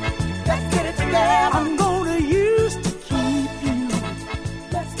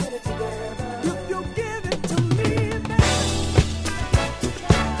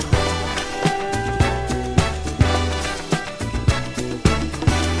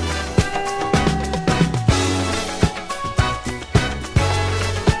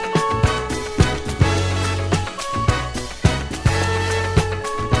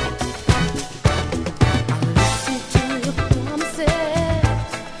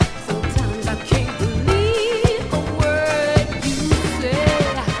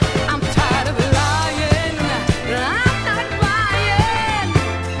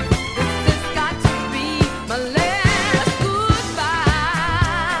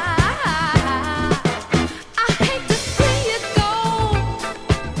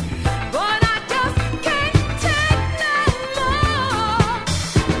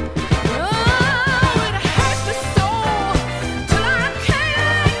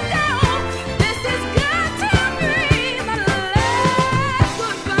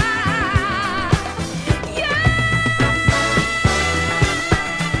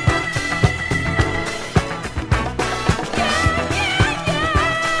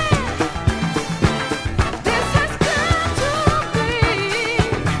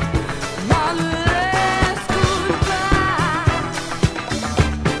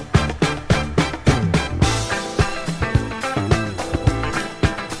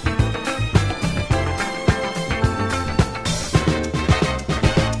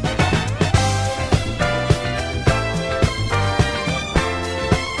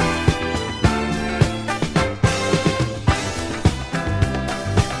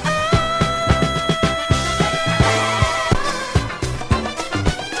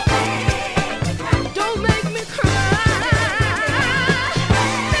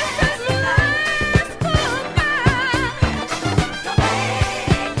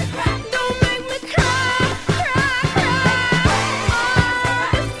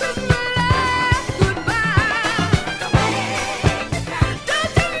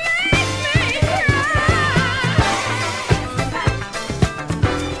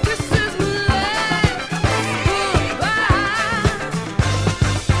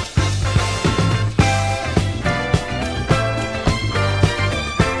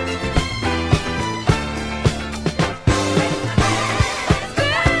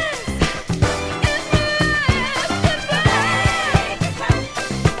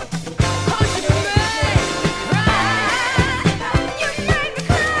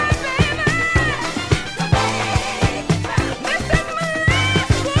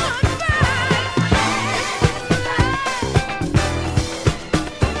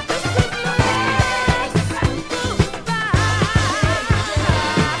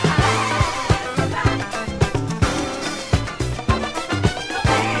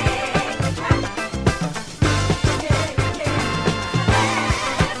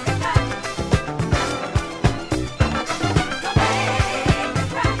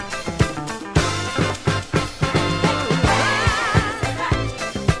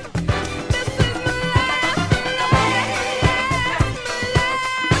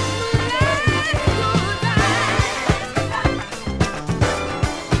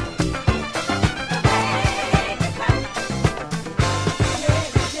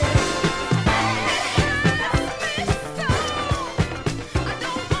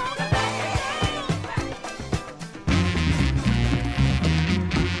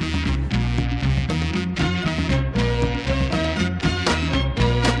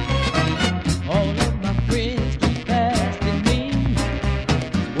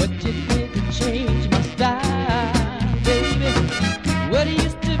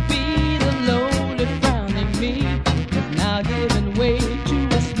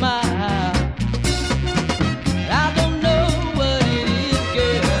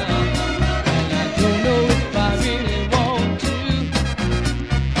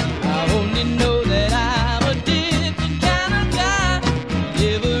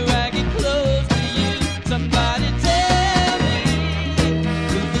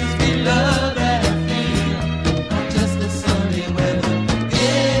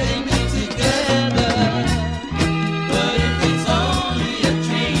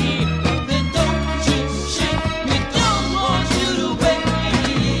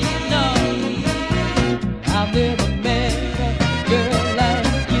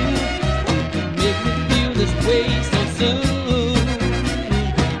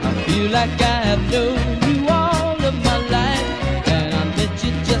 like I have known you all of my life, and I met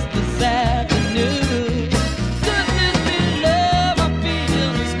you just this afternoon. Goodness me, love, I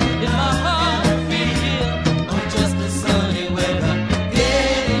feel in my heart, I feel on just the sunny weather,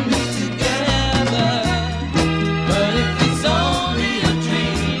 getting me together. But if it's only a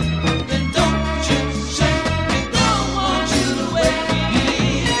dream, then don't you shake me, don't want you to wake me,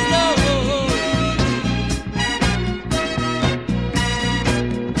 no.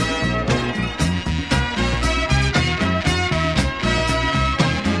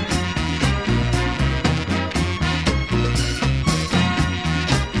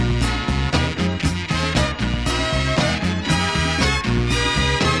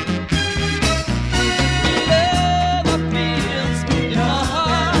 Love, I feel in my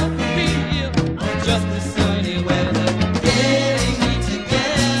heart, I feel on just the sunny weather, getting me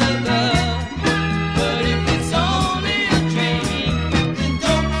together. But if it's only a dream, then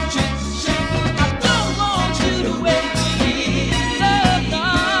don't you shake me, I don't want you to wake me. Love, no,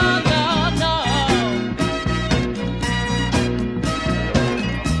 no, no.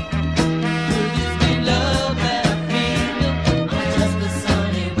 It's the love that I feel on just the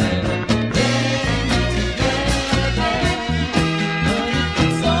sunny weather, getting me together. But if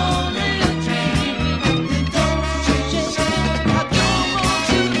it's only a dream, then don't you shake me, I don't want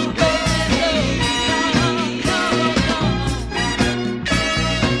you to wake me. No, no, no.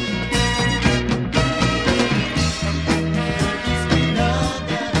 It's the love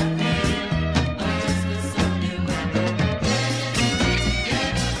that I feel on just the sunny weather, getting me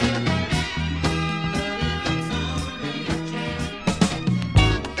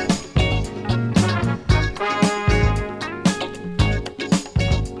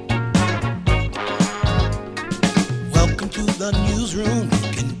Welcome to the newsroom.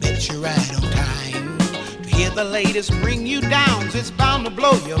 You can bet you're right on time. To hear the latest bring you down, it's bound to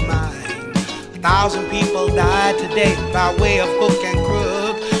blow your mind. 1,000 people died today by way of hook and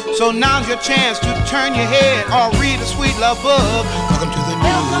crook. So now's your chance to turn your head or read a sweet love book. Welcome to the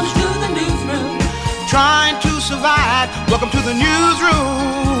Welcome news. to the newsroom. Trying to survive. Welcome to the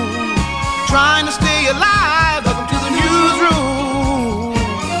newsroom. Trying to stay alive. Welcome to the newsroom.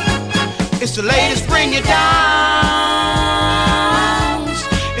 It's the latest bring you down.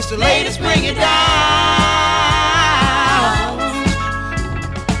 It's the latest bring you down.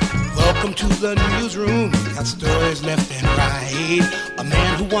 Welcome to the newsroom. Got stories left and right. A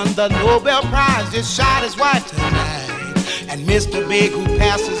man who won the Nobel Prize just shot his wife tonight. And Mr. Big, who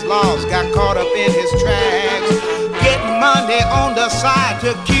passed his laws, got caught up in his tracks. Getting money on the side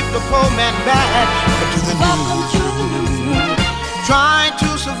to keep the poor man back. Welcome to the newsroom. Trying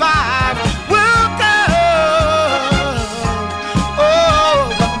to survive. Welcome. Oh,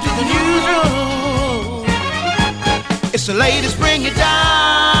 welcome to the newsroom. It's the latest bring you down.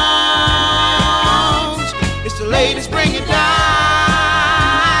 It's the latest bring you down.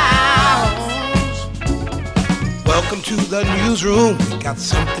 Welcome to the newsroom. We got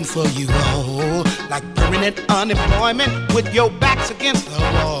something for you all, like permanent unemployment with your backs against the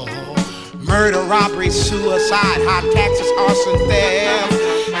wall. Murder, robbery, suicide, high taxes, arson, theft.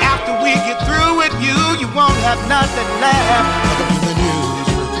 After we get through with you, you won't have nothing left. Welcome to the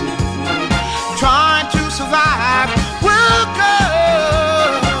newsroom. Trying to survive.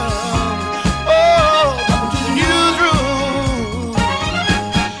 Welcome. Oh, welcome to the newsroom.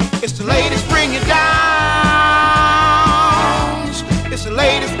 It's the latest bring you down. It's the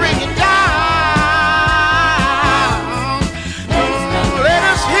latest bring you down. Let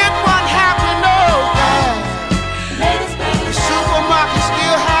us hit what happened over. The supermarket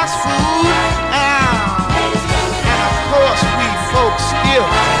still has food. And of course, we folks still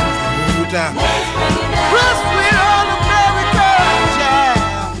have food. Plus, we're all America.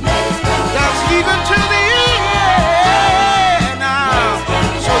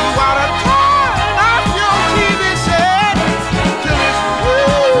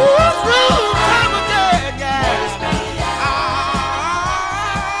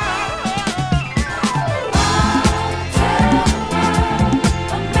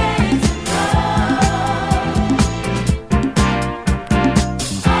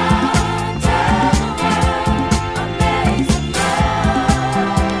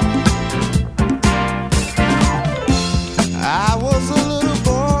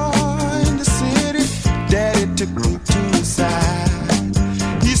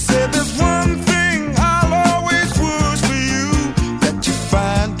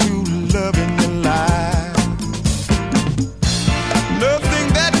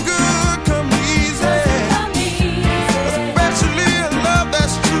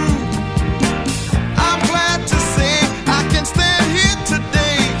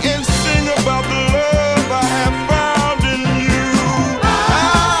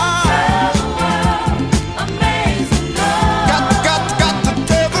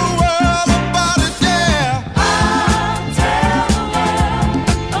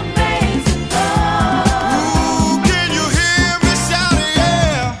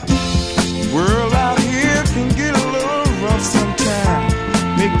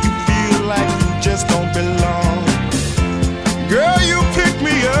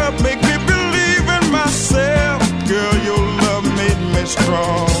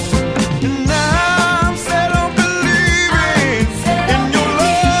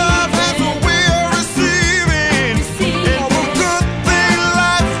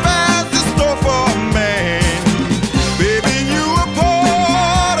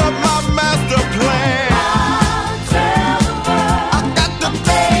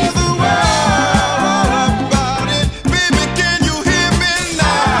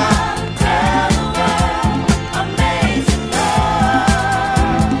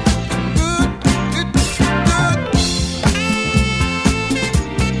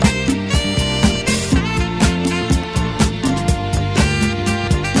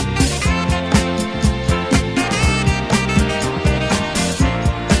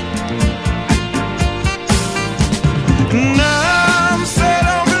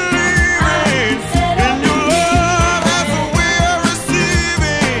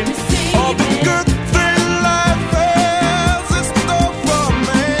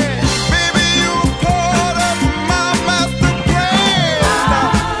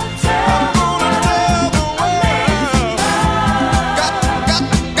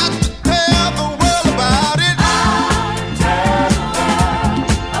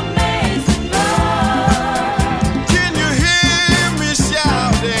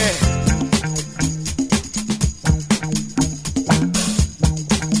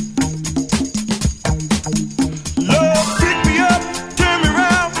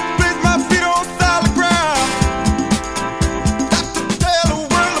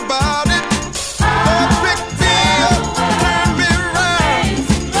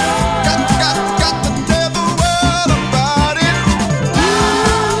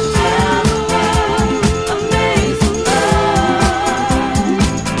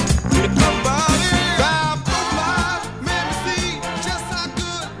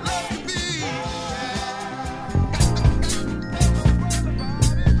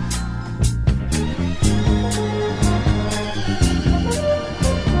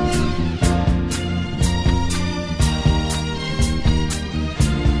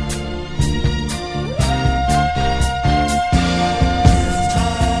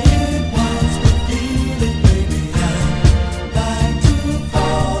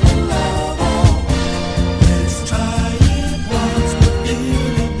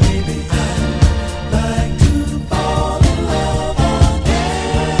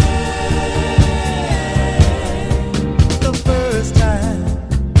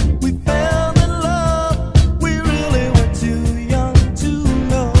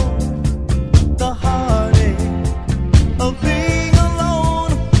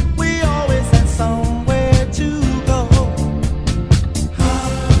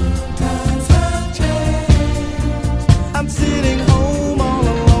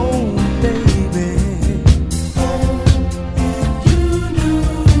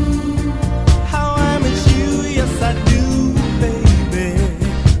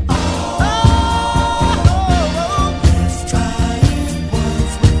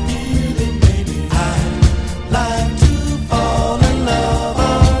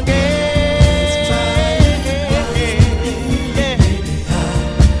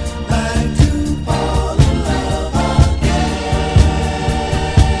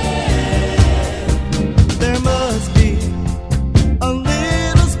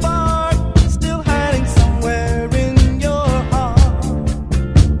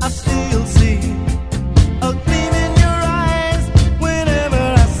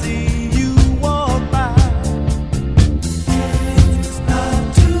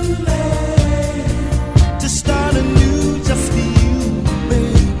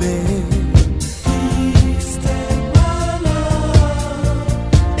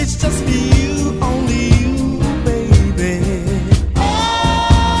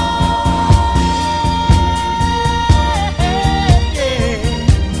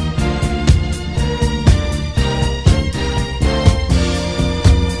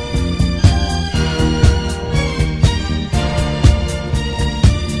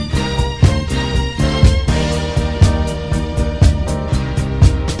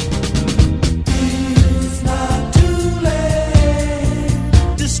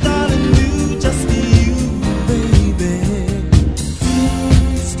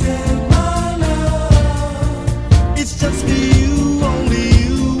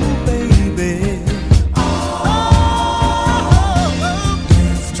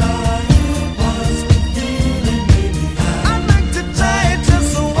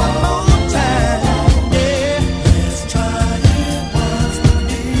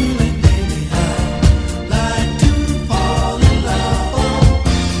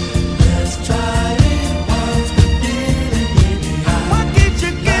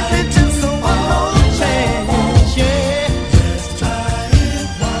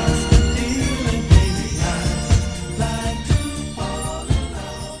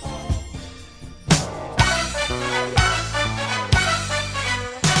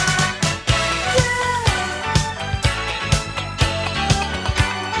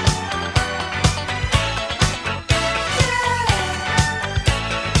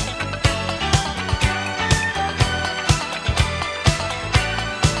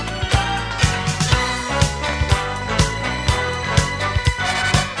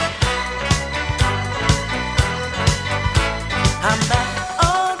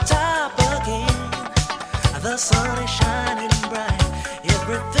 sun is shining bright,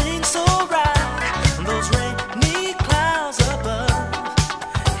 everything's so right. Those rainy clouds above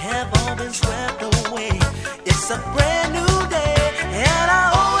have all been swept away. It's a brand new day, and I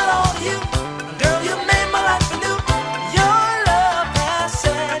owe it all to you. Girl, you made my life anew. Your love has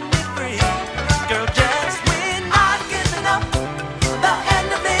set me free. Girl, just when I've given up the hand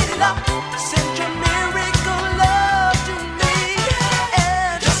of lady love, send your miracle love to me.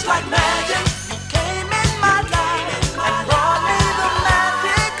 And just like magic, you came in my life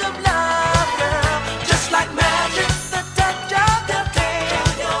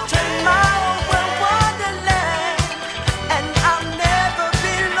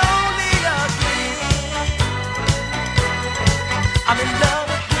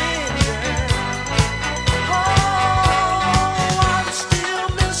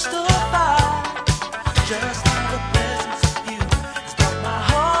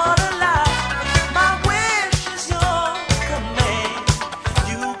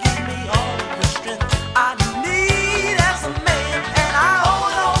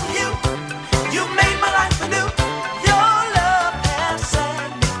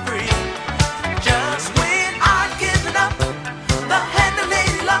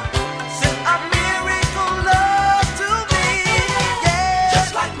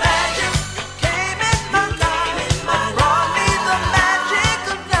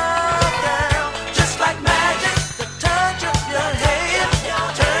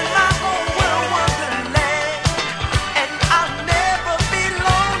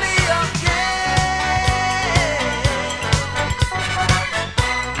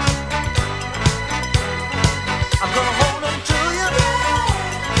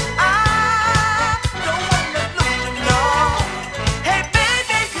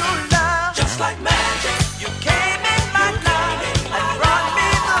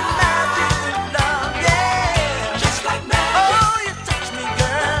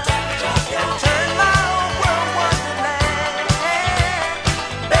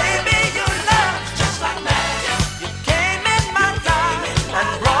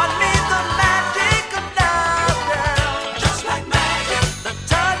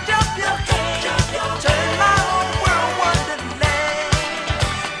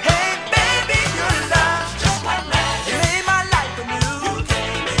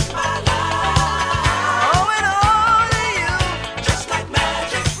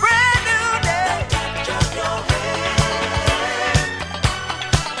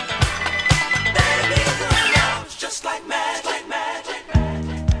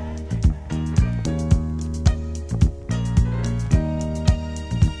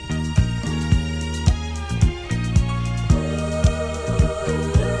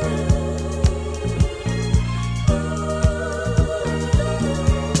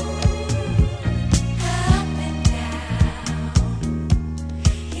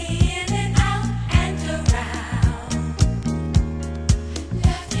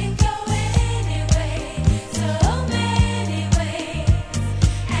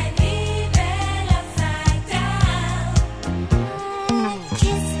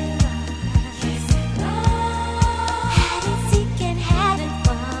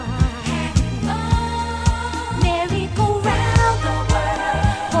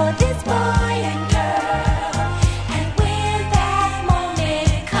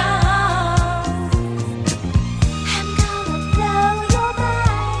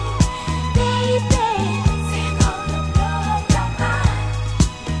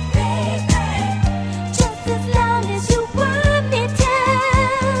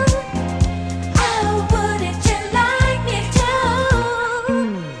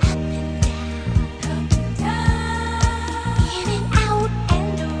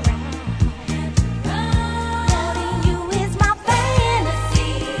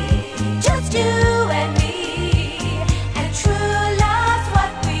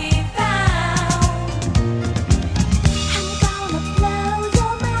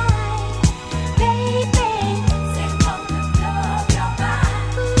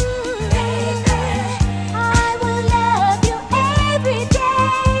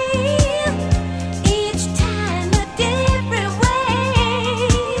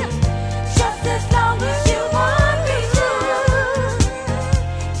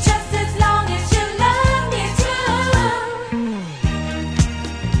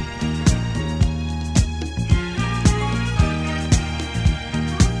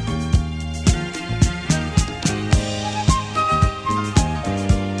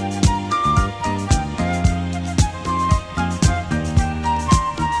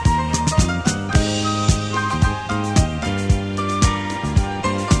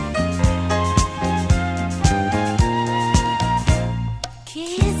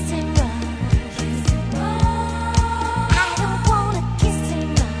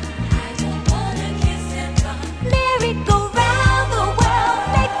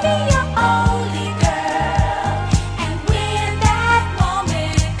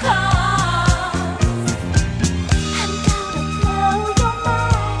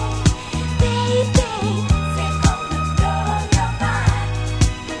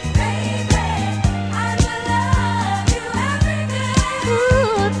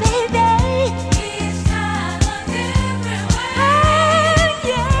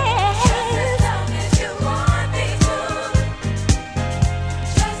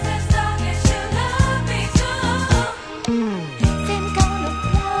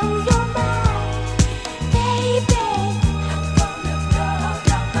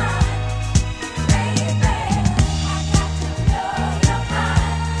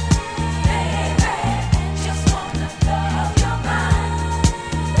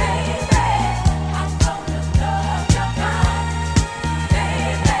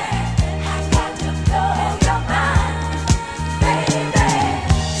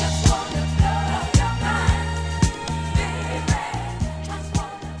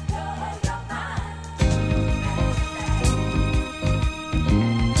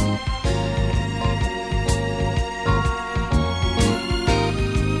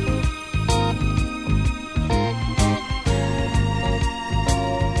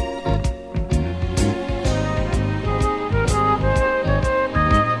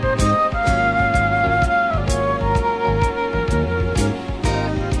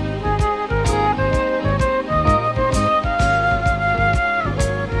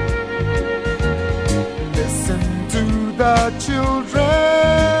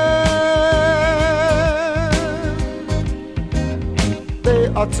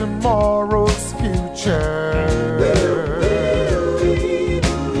are tomorrow's future.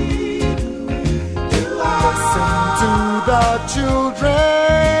 Listen to the children.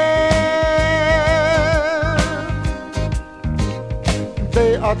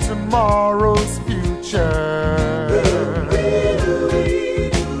 They are tomorrow's future.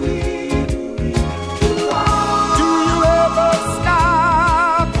 Do you ever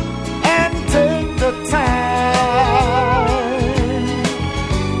stop and take the time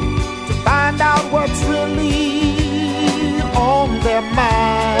to find out what's really on their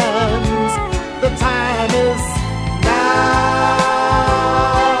minds? The time is now.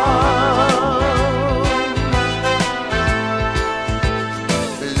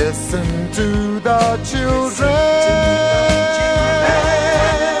 Listen to the children.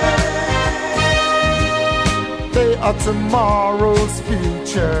 They are tomorrow's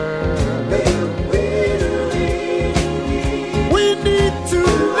future. We need to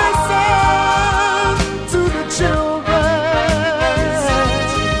listen to the children.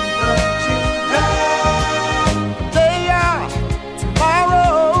 They are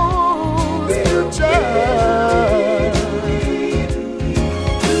tomorrow's future.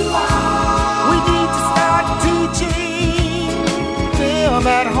 We need to start teaching them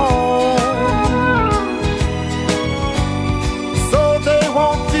at home, so they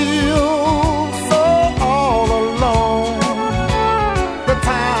won't feel so all alone. The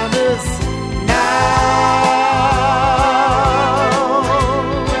time is now.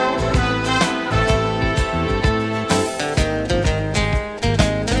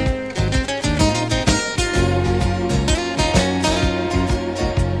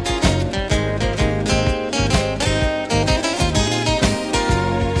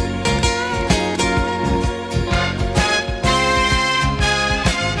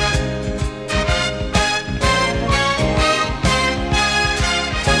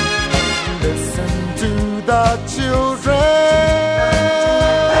 Listen to the children,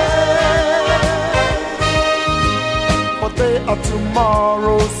 for they are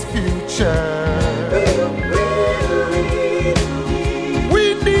tomorrow's future. We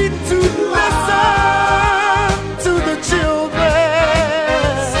need to listen to the children.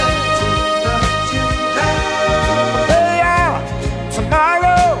 They are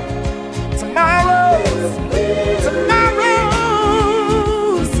tomorrow's future.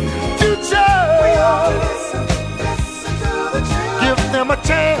 Give them a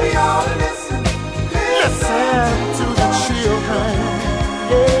chance. Listen to the children.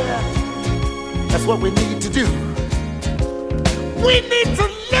 Yeah, that's what we need to do. We need to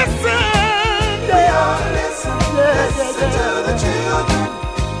listen. Yeah, listen to the children.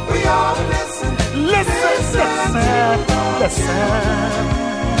 We ought to listen. Listen.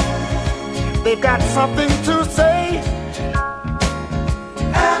 They've got something to say,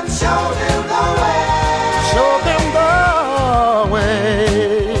 and show them the way. Show them the way.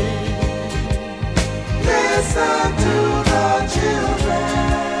 Listen to the children.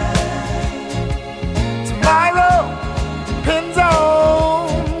 Tomorrow depends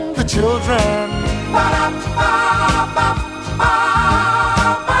on the children.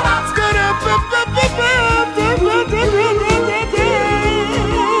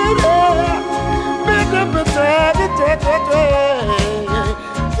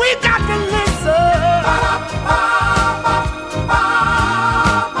 We got to listen.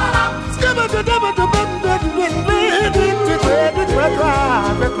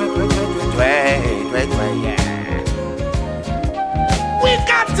 We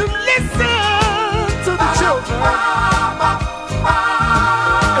got to listen to the children.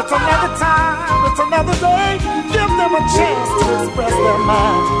 It's another time, it's another day. Give them a chance to express their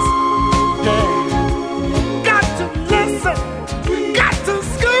minds. Yeah. Got to listen. Got to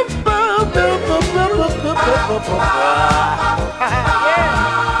scoop. Yeah.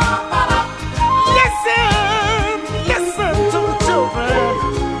 Listen to the children.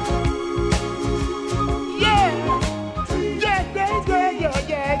 Yeah.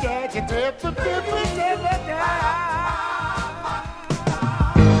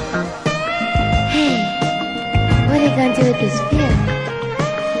 Hey, what are you gonna do with this feeling?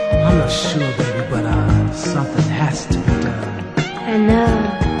 I'm not sure, baby, but something has to be done. I know.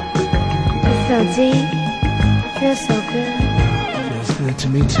 It's so deep. It feels so good. Feels good to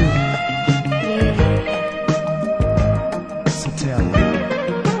me too. Yeah. So tell me.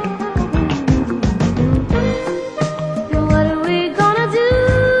 What are we gonna do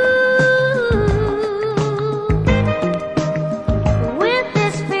with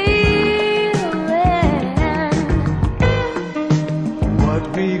this feeling? What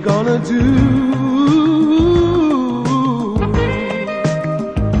we gonna do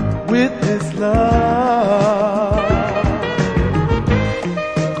with this love.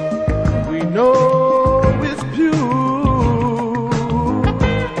 We know it's pure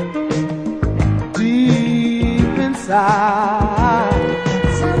deep inside.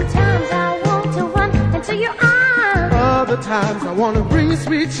 Sometimes I want to run into your arms. Other times I want to bring you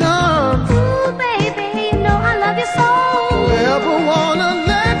sweet charms. Ooh, baby, you know I love you so. Never wanna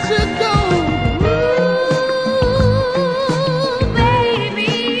let you go.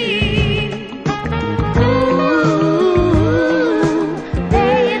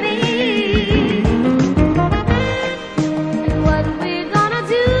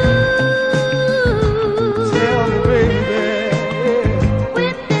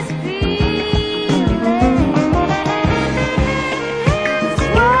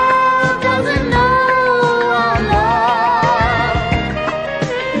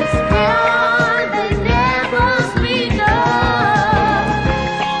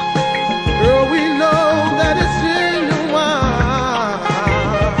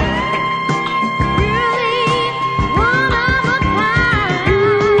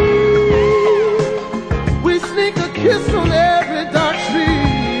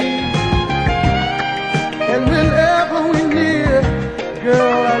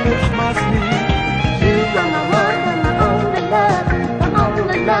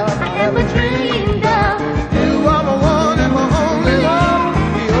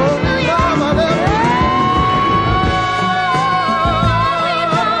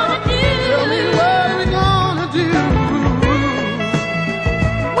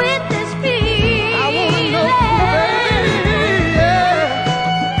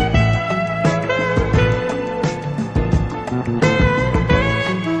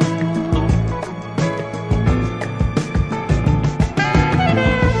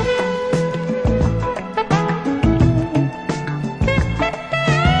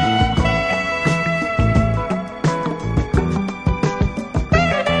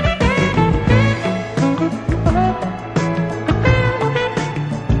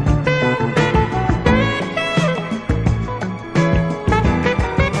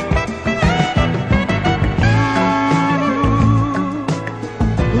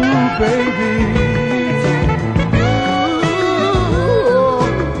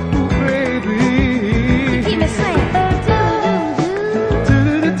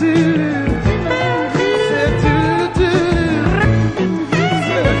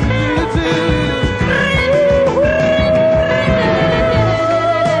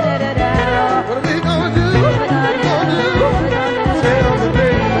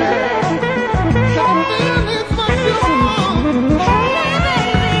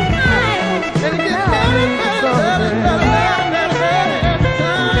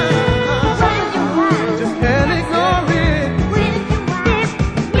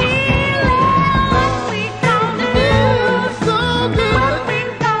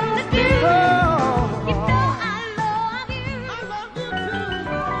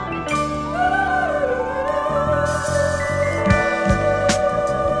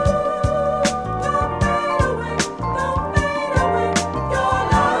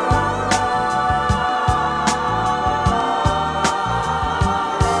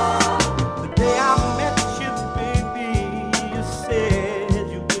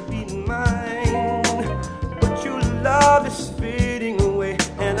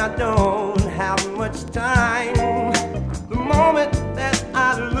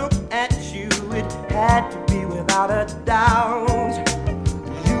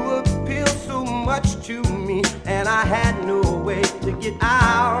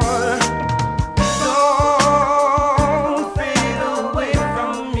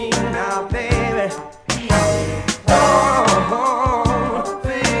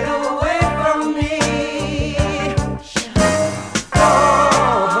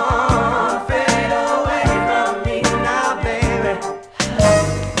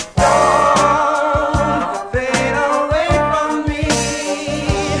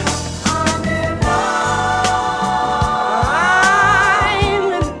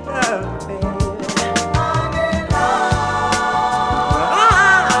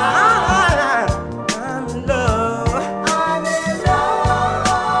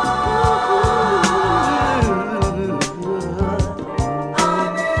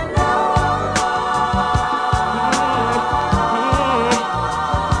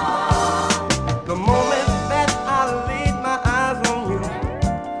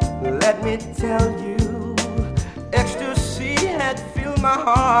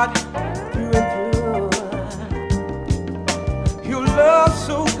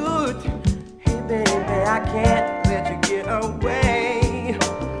 I can't let you get away.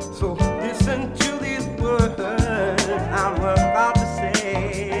 So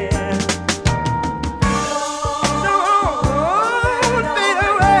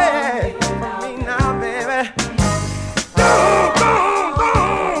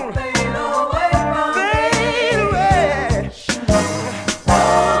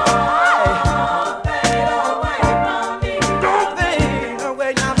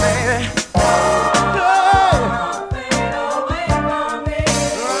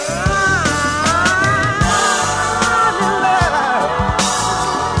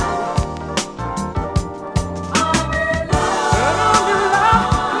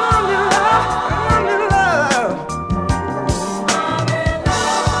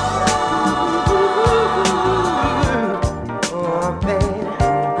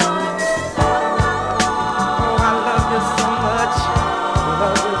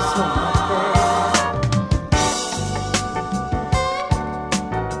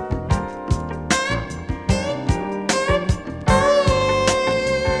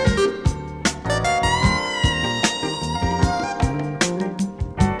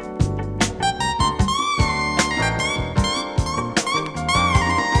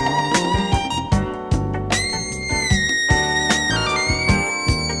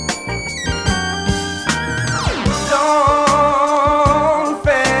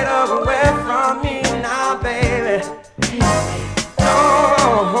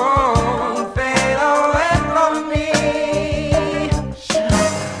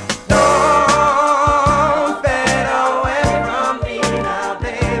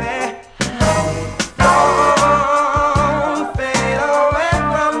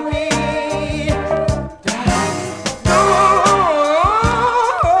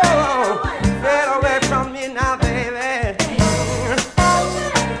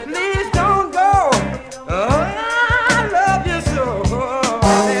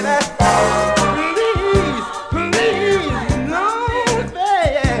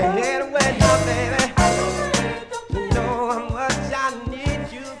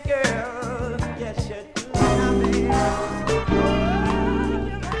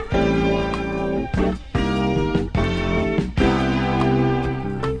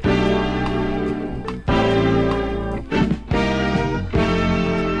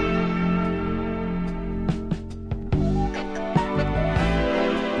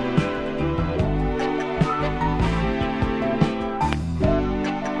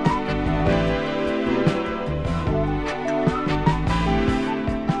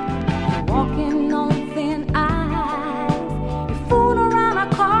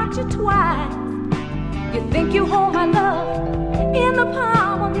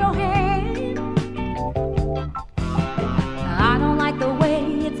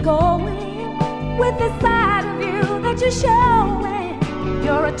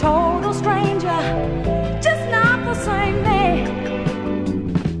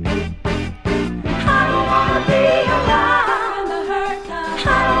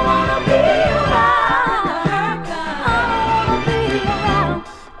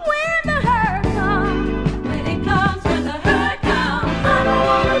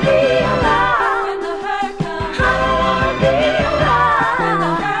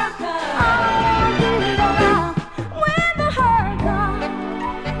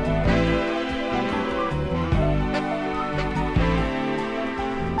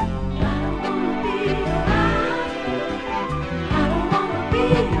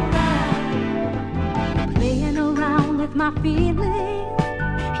feeling.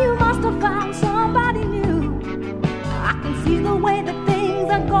 You must have found somebody new. I can see the way that things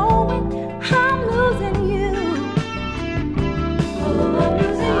are going. I'm losing you.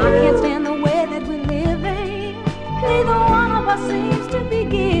 I can't stand the way that we're living. Neither one of us seems to be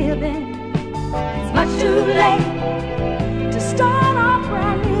giving. It's much too late to start off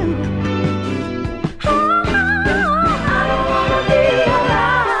brand new. I don't wanna be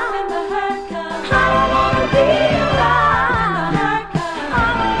around when the hurt comes. I don't wanna be around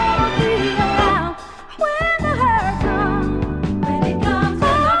when the hurt comes. When it comes,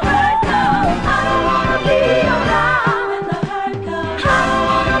 when the hurt comes. I don't wanna be around when the hurt comes. I don't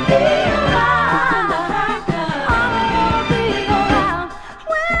wanna be around when the hurt comes. I don't wanna be around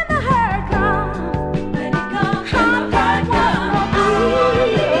when the hurt comes. When it comes, when the hurt comes. I don't wanna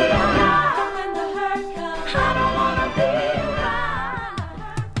be around when the hurt comes. I don't wanna be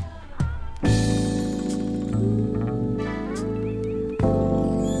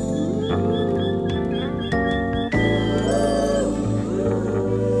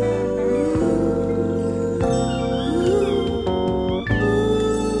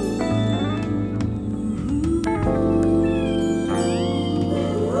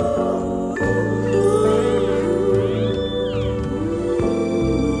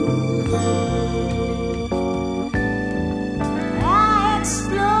I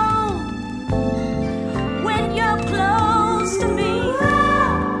explode when you're close to me,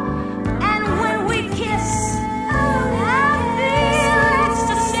 and when we kiss, I feel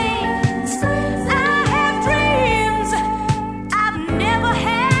ecstasy. I have dreams I've never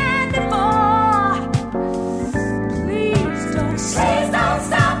had before. Please don't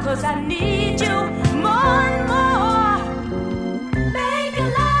stop, 'cause I need you more and more. Make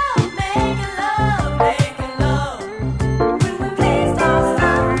love, make love, make love. Please don't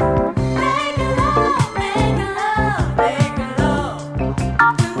stop. Make love, make love, make love.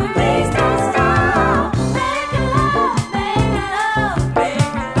 Please don't stop. Make love, make love,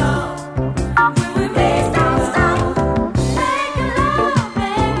 make love. Please don't stop. Make love,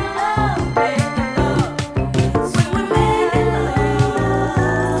 make love, make love. When we make love,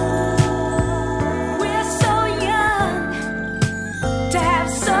 we're so young to have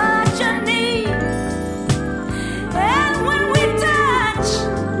such a need. And when we touch,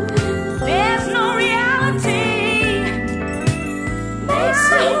 there's no reality. Make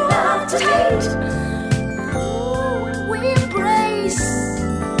sweet love to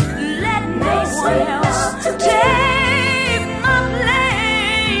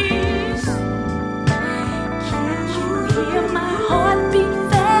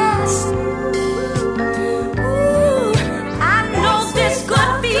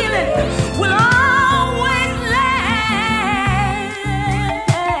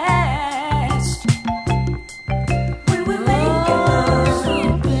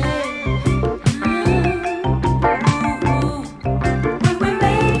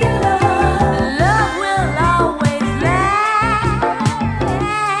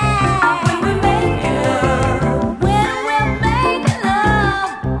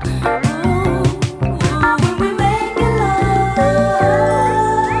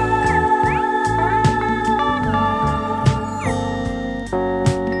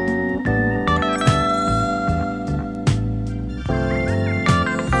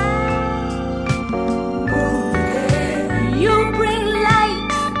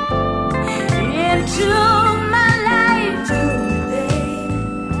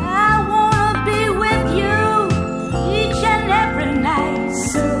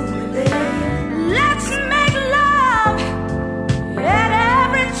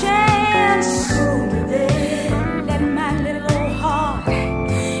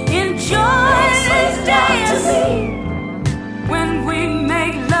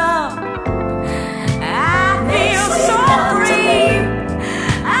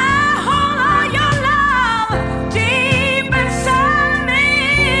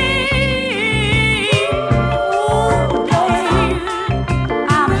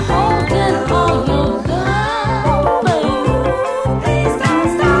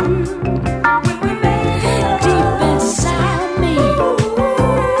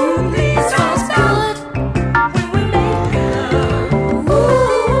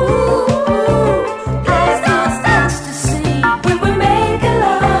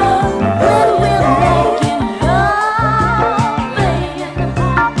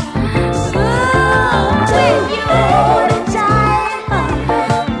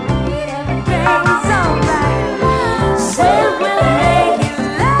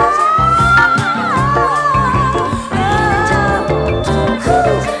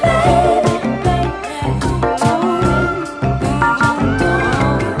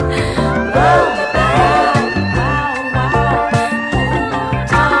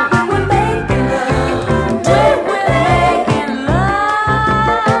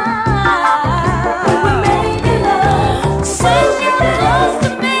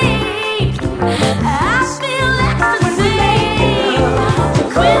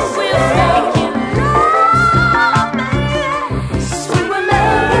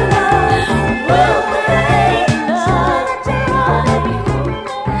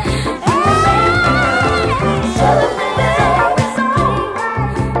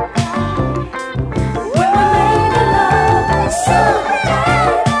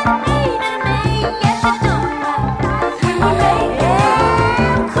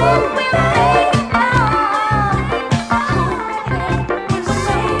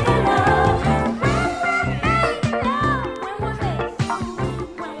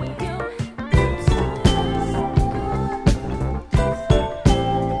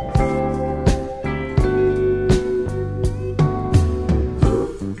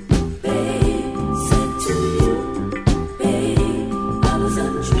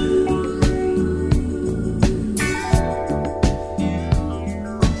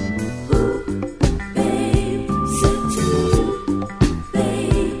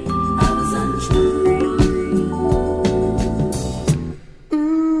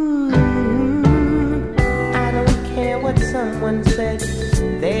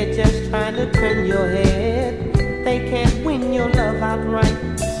to turn your head. They can't win your love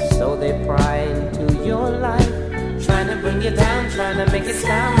outright, so they pry into your life, trying to bring you down, trying to make it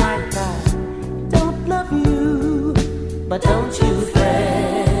sound like I don't love you, but don't you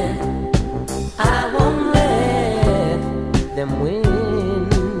fret, I won't let them win.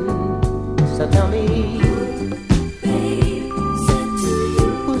 So tell me, babe, said to you,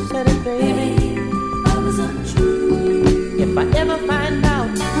 who said it, baby? Babe, I was untrue. If I ever find out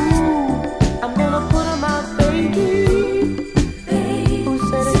who, I'm gonna put them out, baby. Babe, who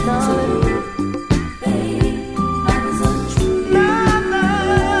said it, darling? Babe, I was untrue. Love,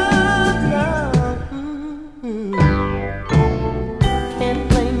 love, love. Can't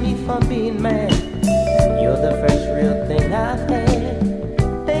blame me for being mad. You're the first real thing I've had.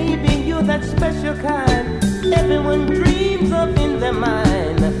 Baby, you're that special kind everyone dreams of in their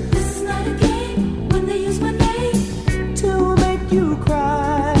mind. This is not a game when they use my name to make you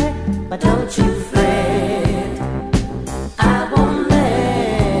cry. But don't you fret, I won't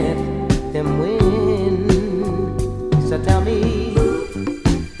let them win. So tell me, who,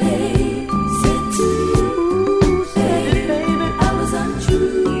 babe, said to you, who said it, baby? I was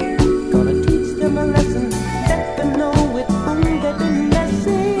untrue. Gonna teach them a lesson, let them know with whom they've been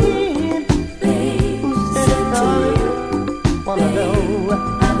messing. Babe, who said it, darling? Wanna know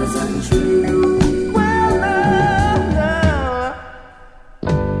I was untrue. Well, love,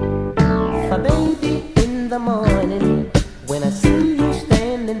 baby, in the morning, when I see you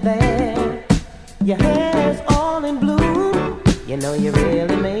standing there, your hair's all in bloom, you know you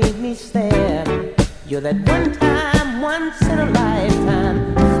really made me stare. You're that one time, once in a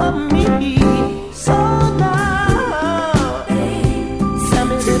lifetime for me. So now, tell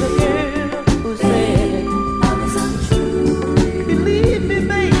me, little girl, who said I was untrue? Believe me,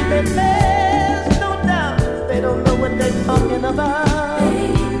 baby, there's no doubt they don't know what they're talking about.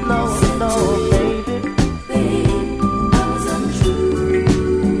 No, no, baby, I was untrue.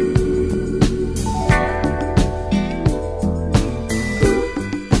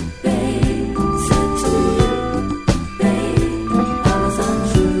 Babe, said to you, babe, I was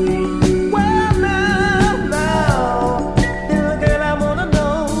untrue. Well, now, little girl, I wanna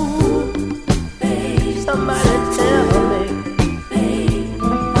know, babe, somebody tell me, babe, I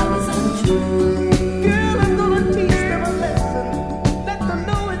was untrue. Girl, I'm gonna teach them a lesson, let them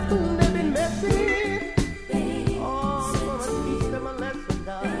know it's who they've been messing. Babe, oh, I'm gonna teach them a lesson,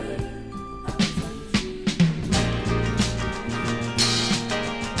 darling.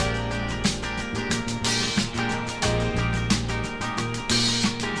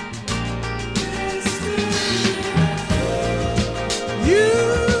 You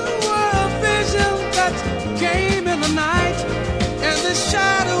were a vision that came in the night, and the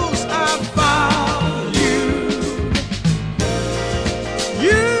shadows I found you.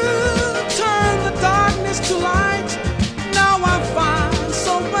 You turned the darkness to light. Now I find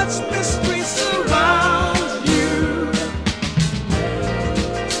so much mystery surrounds you.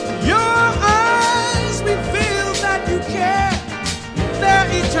 Your eyes reveal that you care. They're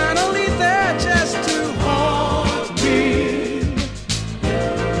eternally there just to haunt me.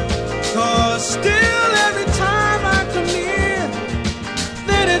 'Cause still every time I come near,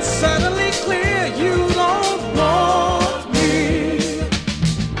 then it's suddenly clear you don't want me.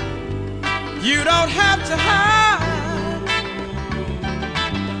 You don't have to hide,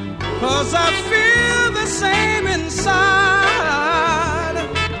 'cause I feel the same inside.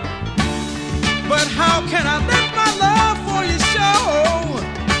 But how can I let my love for you show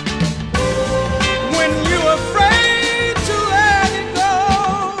when you're afraid to let it go?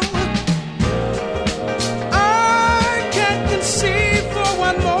 I can't conceive for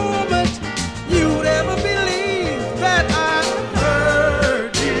one moment you'd ever believe that I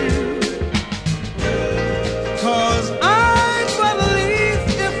hurt you. 'Cause I'd believe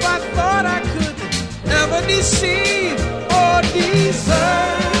if I thought I could ever deceive or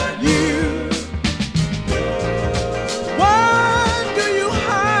desert you. Why do you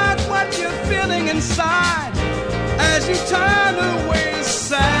hide what you're feeling inside as you turn away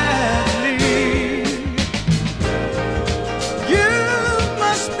sadly? You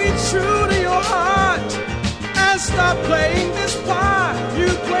must be true to your heart and stop playing this part you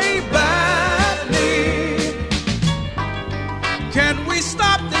play badly. Can we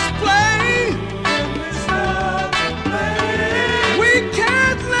stop this play? We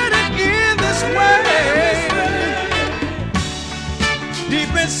can't let it end this way.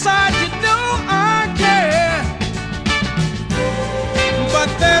 Deep inside you know I care, but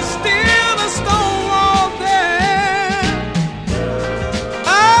there's still a stone wall there. I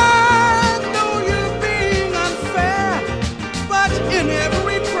know you're being unfair, but in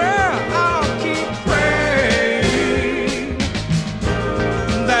every prayer I'll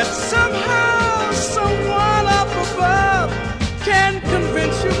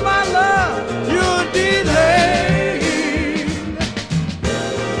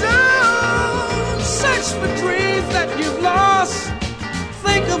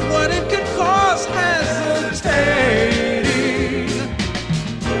what it could cause hesitating.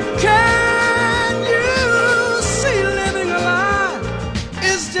 Can you see living alive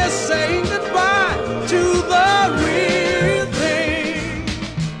is just saying goodbye to the real thing?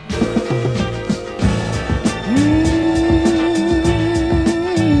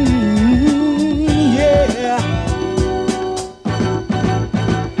 Yeah.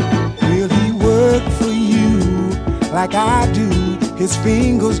 Will he work for you like I do? His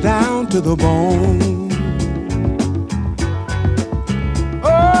fingers down to the bone.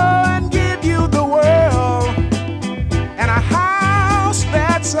 Oh, and give you the world and a house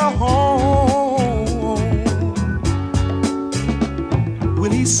that's a home.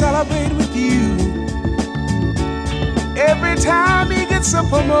 Will he celebrate with you every time he gets a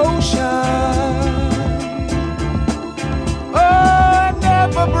promotion? Oh, and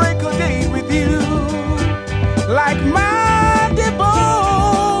never break a day with you like my devotion,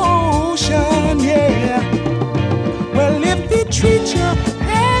 yeah. Well, if he treats you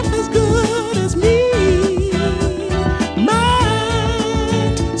half as good as me,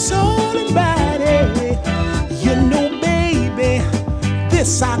 mind, soul, and body, you know, baby,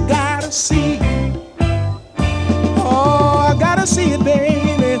 this I gotta see. Oh, I gotta see it,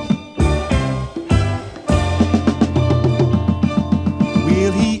 baby.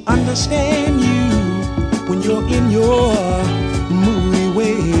 Will he understand you when you're in your moody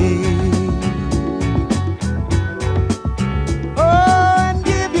way? Oh, and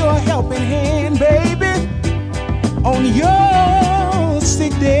give you a helping hand, baby, on your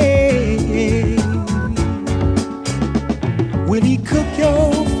sick day. Will he cook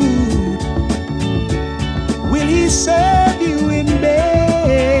your food? Will he serve you in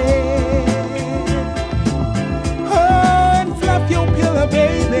bed? Oh, and fluff your pillow,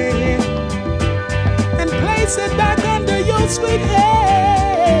 baby, sit back under your sweet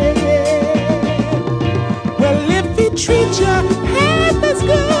head. Well, if he treats you half as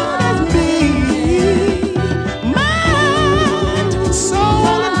good as me, mind,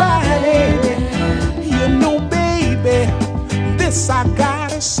 soul, and body, you know, baby, this I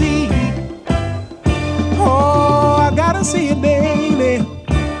gotta see. Oh, I gotta see it, baby.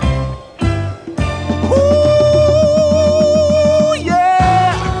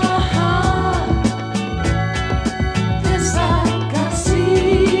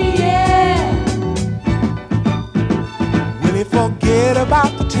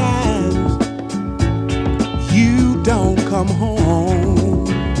 About the times you don't come home.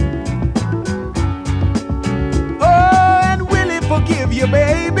 Oh, and will he forgive you,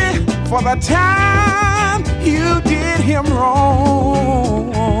 baby, for the time you did him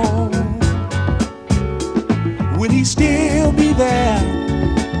wrong? Will he still be there?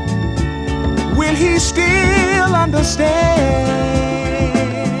 Will he still understand?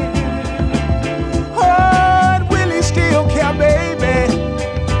 Oh, and will he still care, baby?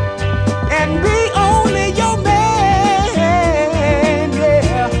 And be only your man,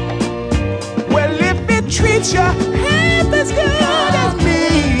 yeah. Well, if it treats you half as good as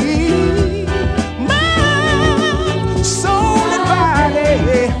me, mind, soul, and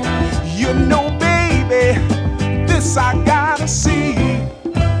body, you know, baby, this I gotta see.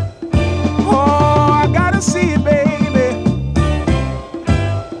 Oh, I gotta see it, baby.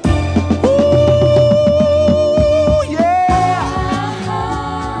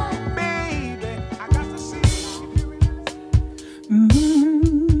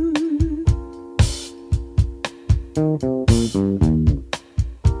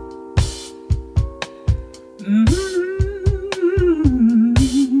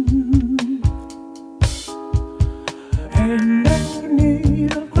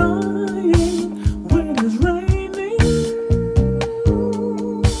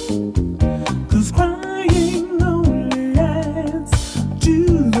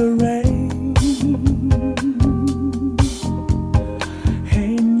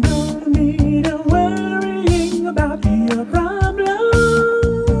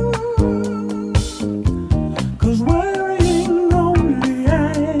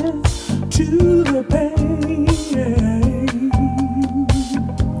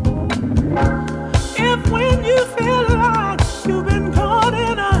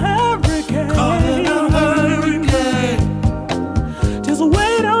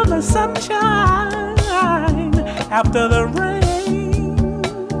 After the rain,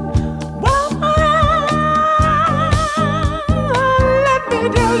 well, let me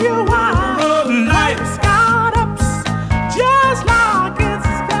tell you why. Life's got ups just like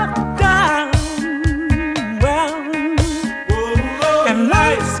it's got downs. Well, and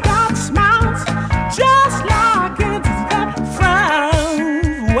life's got smiles just like it's got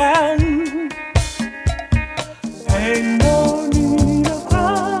frowns. Well,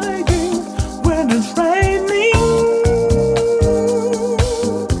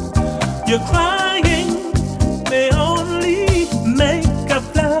 Your crying may only make a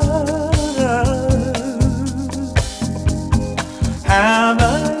flood. Have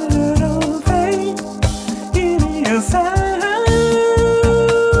a little faith in yourself.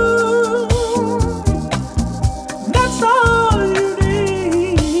 That's all you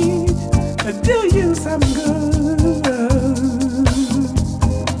need to do you some good.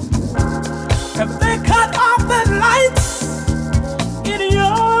 If they cut off the lights in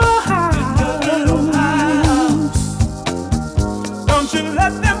your house, don't you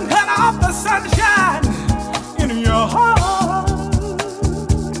let them cut off the sunshine in your heart.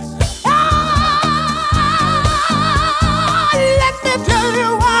 Let me tell you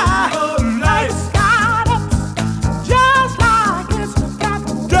why. Lights got up just like it's got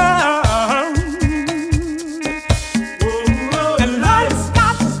down. And lights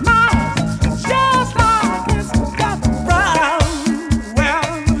got smiles just like it's got frown.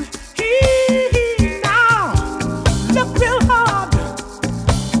 Well, he now look real hard.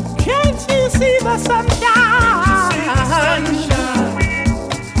 Can't you see the sunshine?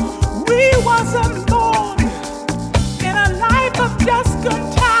 We wasn't born in a life of just good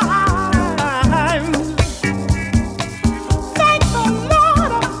times. Thank the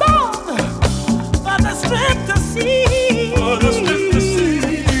Lord above for the strength to see.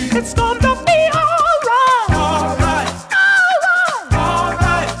 It's gonna be all right. All right. All right. All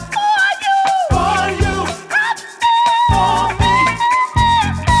right. For you. For you. For me.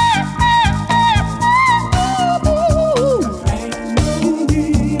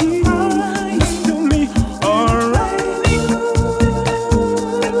 Listen to me. All right.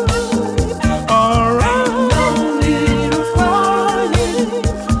 All right.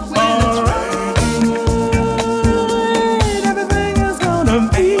 All right. Everything is gonna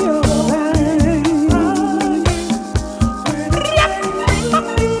be all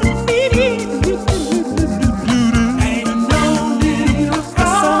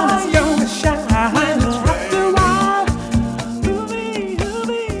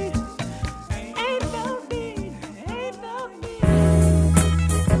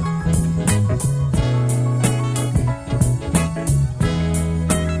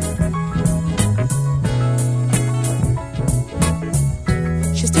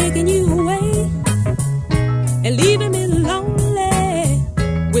She's taking you away and leaving me lonely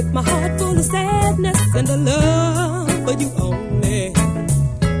with my heart full of sadness and a love for you only.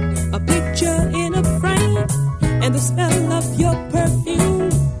 A picture in a frame and the smell of your perfume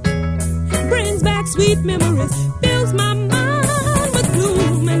brings back sweet memories, fills my mind with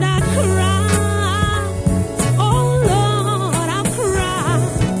gloom, and I cry. Oh Lord, I'll cry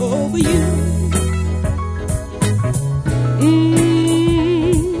over you.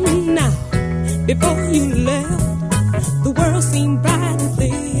 Now, before you left, the world seemed bright and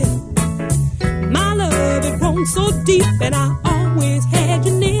clear. My love, it grown so deep, and I always had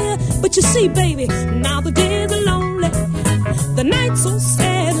you near. But you see, baby, now the days are lonely, the nights so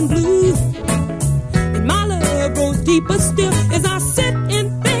sad and blue, and my love grows deeper still as I sit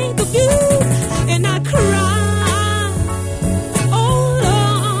and think of you, and I cry. Oh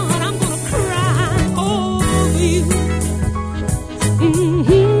Lord, I'm gonna cry over you.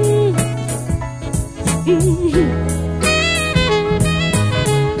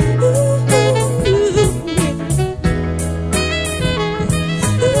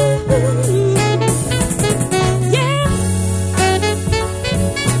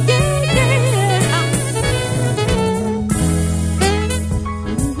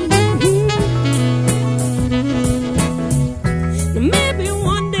 Maybe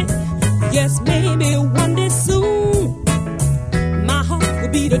one day, yes, maybe one day soon, my heart will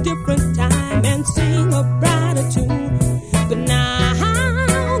beat a different time and sing a brighter tune. But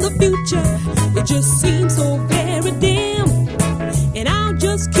now the future, it just seems so very dim, and I'll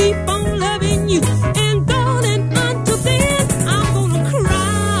just keep on loving you. And darling, until then, I'm gonna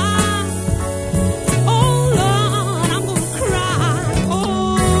cry. Oh Lord, I'm gonna cry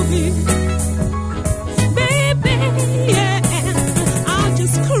over you, baby. Yeah, I'll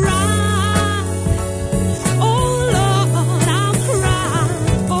just cry. Oh Lord, I'll cry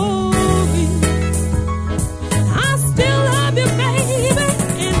over you. I still love you, baby,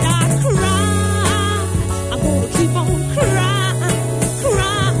 and I cry. I'm gonna keep on crying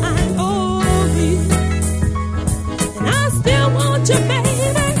over you.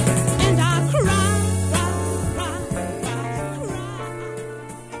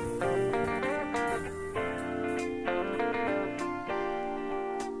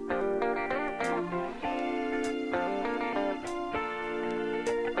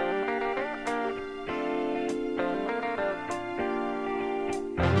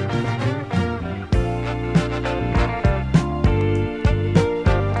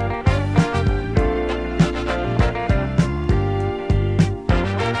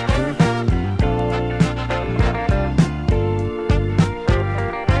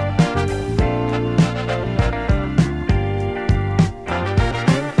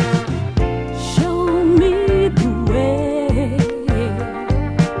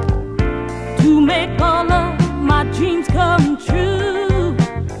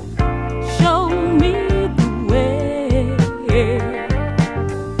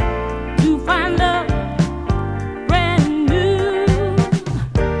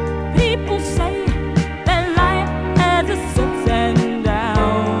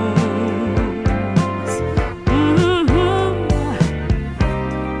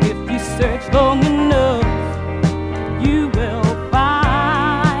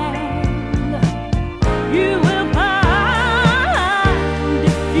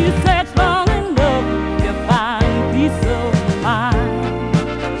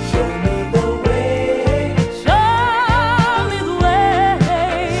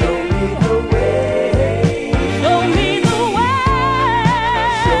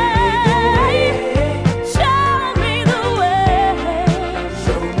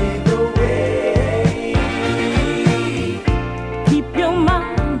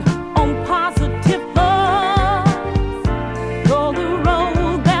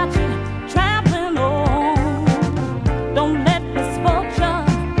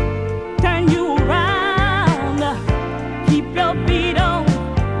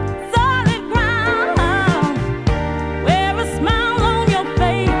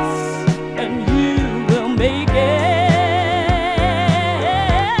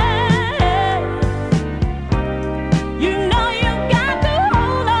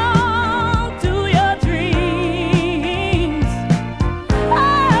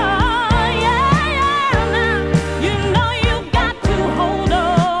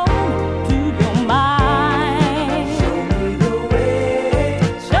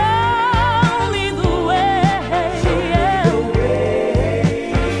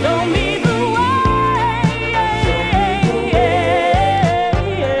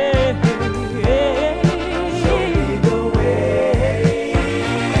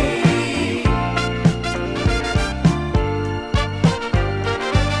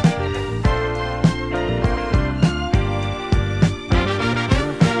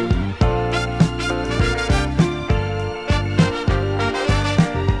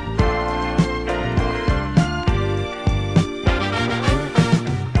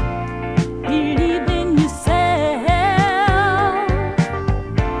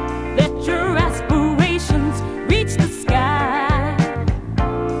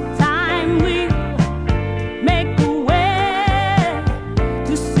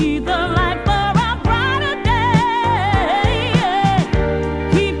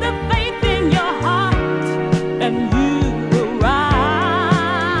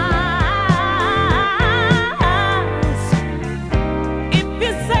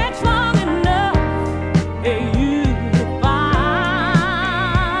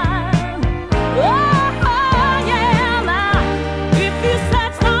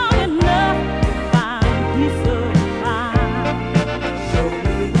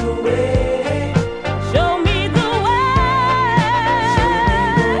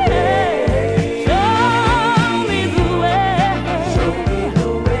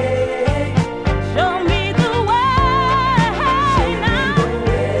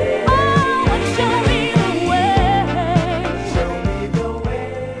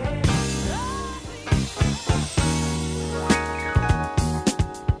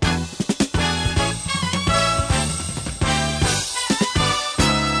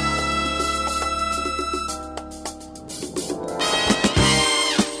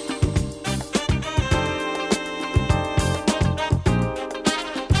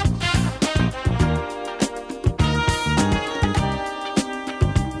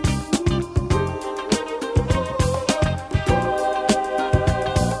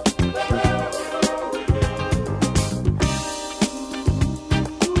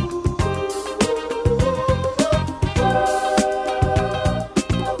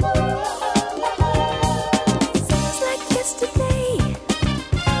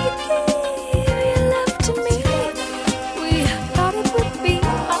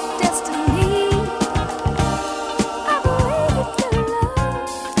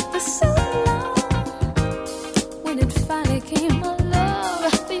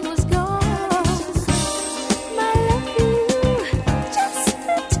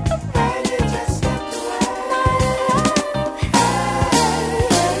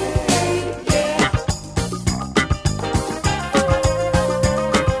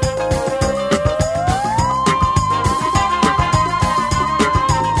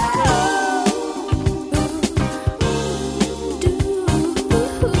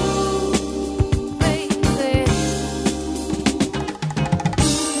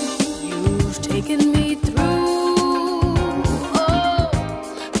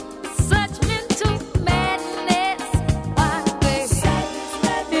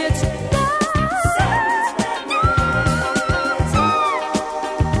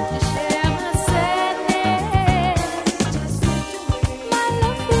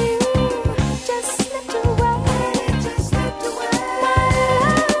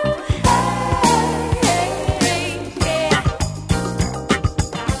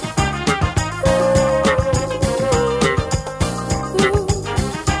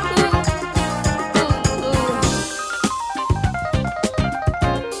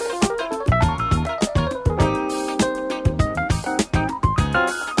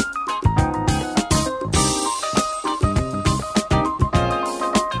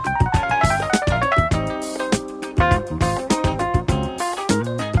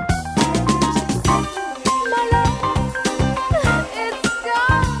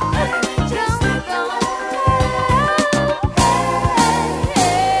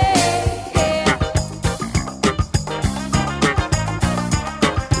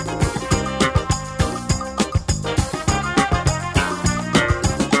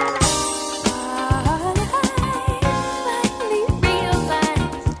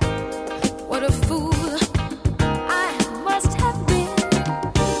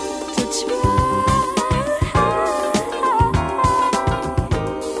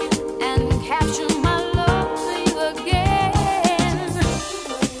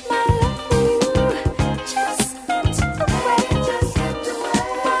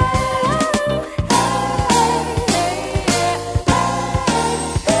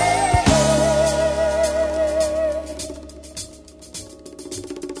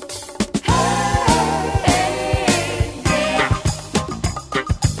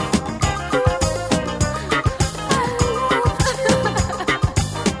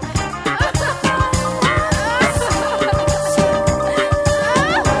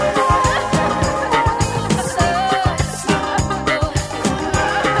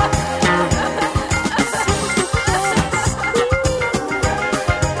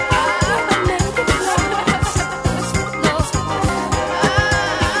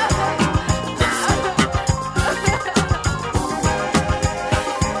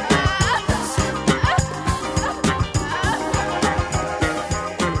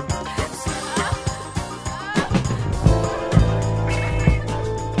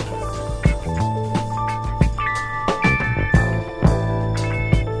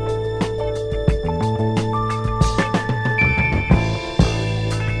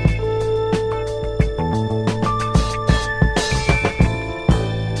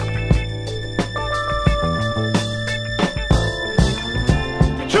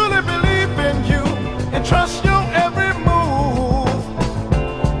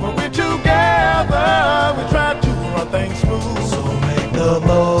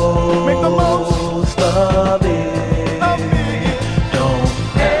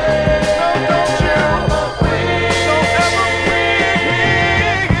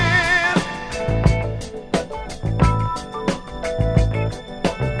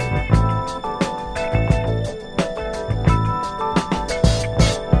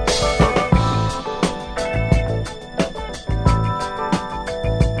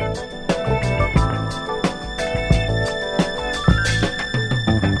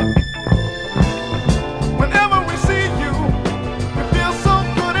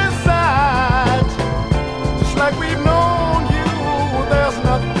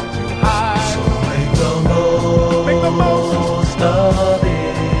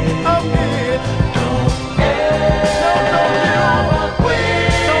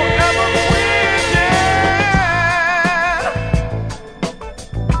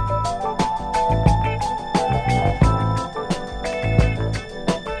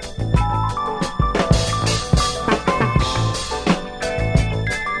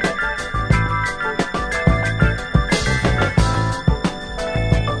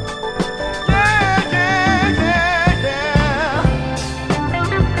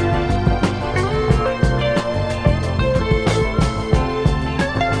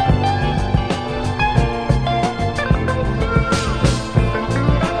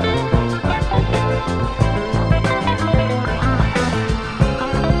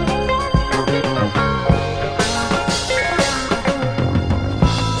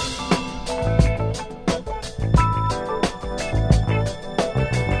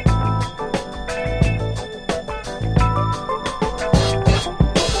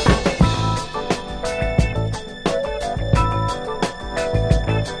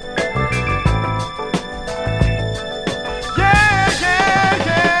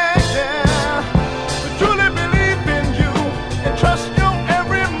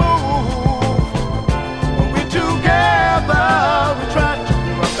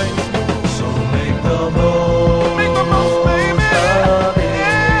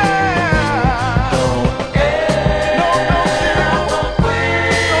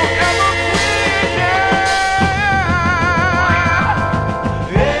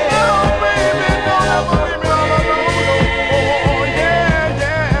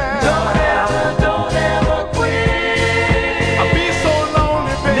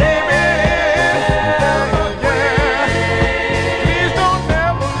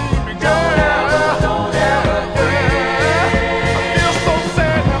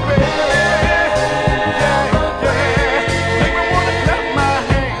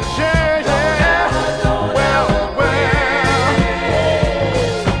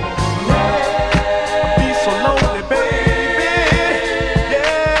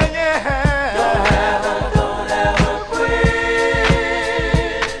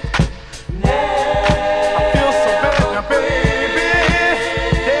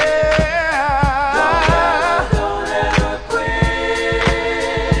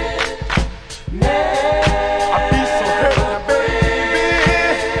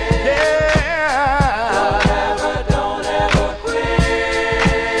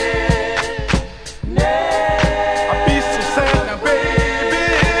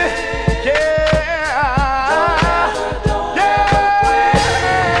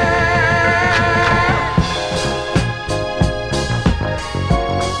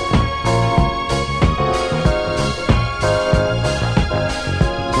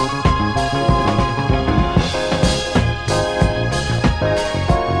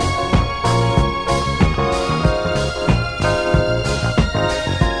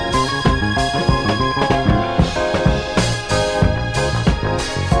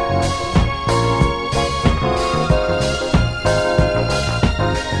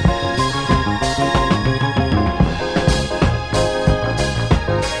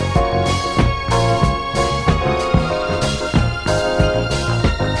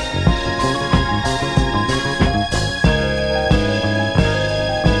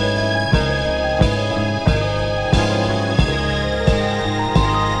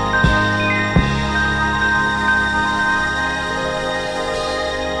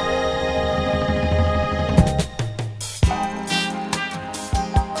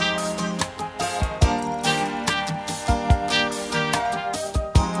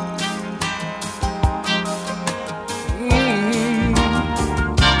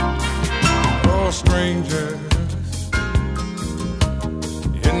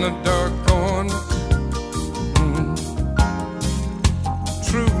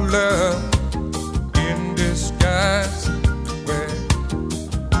 love in disguise. Well,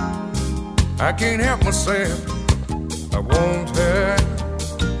 I can't help myself, I want her.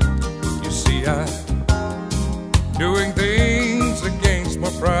 You see, I'm doing things against my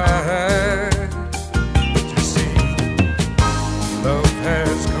pride. But you see, love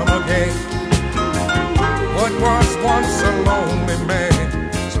has come again. What was once a lonely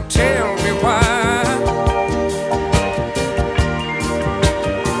man, so tell me why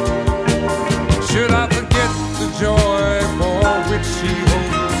should I forget the joy for which she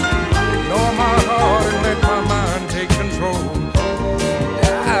hopes? Ignore my heart and let my mind take control.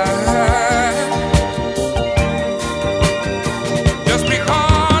 Just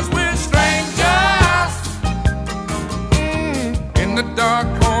because we're strangers in the dark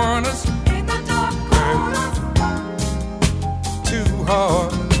corners, two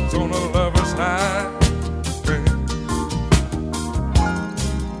hearts on a lover's night.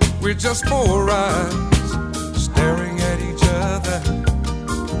 We're just four eyes staring at each other,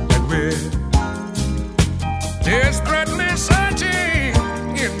 and we're desperately searching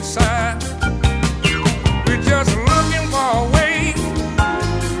inside. We're just looking for a way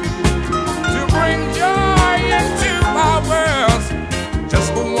to bring joy into our worlds. Just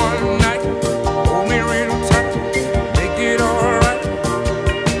for one night, hold me real tight, make it alright.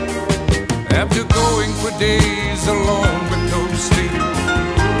 After going for days alone with no sleep,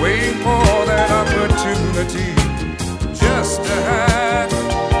 waiting for that opportunity just to hide.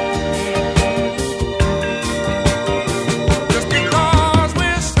 Just because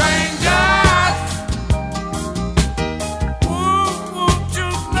we're strangers, to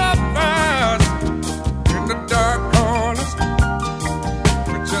lovers in the dark corners.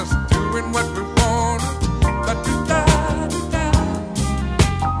 We're just doing what we want.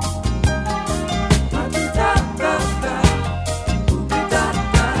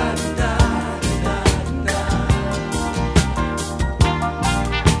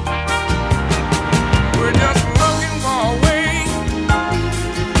 We're just looking for a way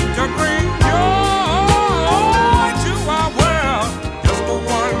to bring joy to our world. Just for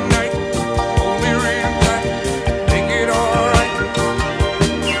one night, hold me real tight, make it alright.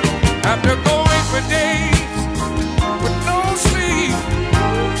 After going for days with no sleep,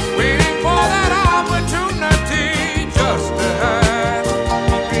 waiting for that opportunity just to hide,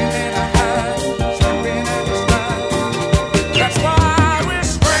 keeping in a high, sleeping at the side. That's why we're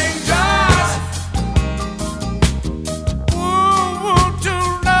strangers. To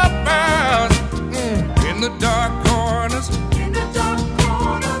lovers in the dark corners.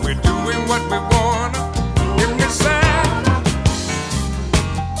 We're doing what we wanna. Give me sad.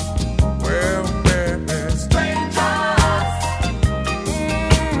 Well, we're strangers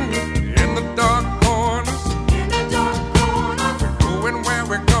in the dark corners. We're going where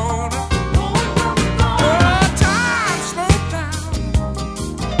we're gonna. Oh, time slow down.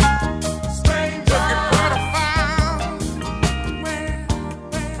 Strangers, looking for the found. Where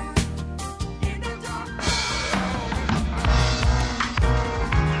in the dark.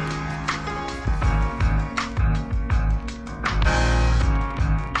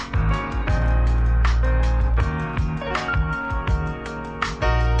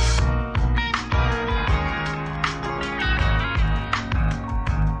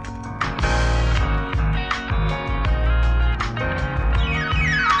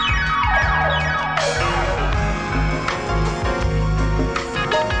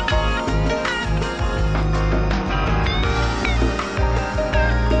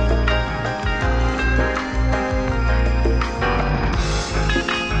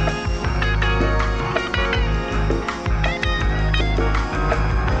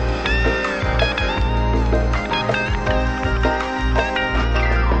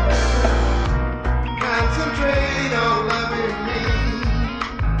 Concentrate on loving me.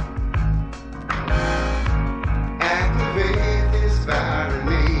 Activate this fire in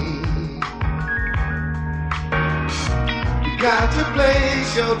me. You got to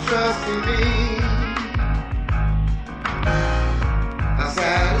place your trust in me. I'll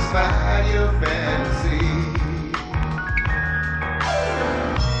satisfy your fantasy.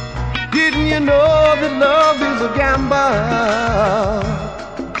 Didn't you know that love is a gamble?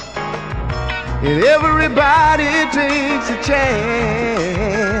 And everybody takes a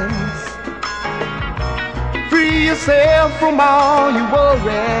chance. Free yourself from all your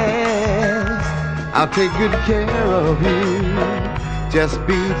worries. I'll take good care of you. Just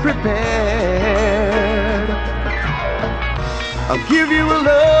be prepared. I'll give you a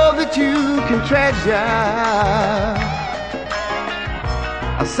love that you can treasure.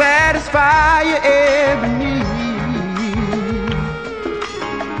 I'll satisfy your every need.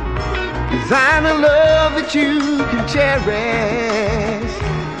 Find a love that you can cherish.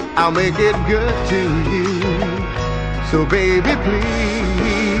 I'll make it good to you. So baby,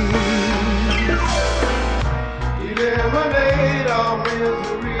 please eliminate all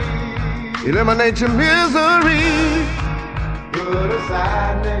misery. Eliminate your misery. Put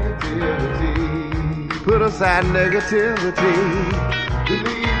aside negativity. Put aside negativity.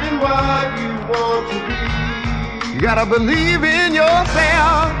 Believe in what you want to be. You gotta believe in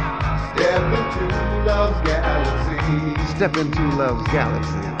yourself. Step into love's galaxy. Step into love's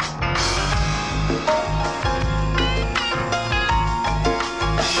galaxy.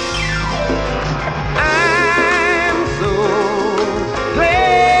 I'm so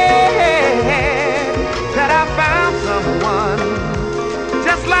glad that I found someone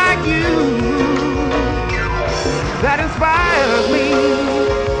just like you that inspires me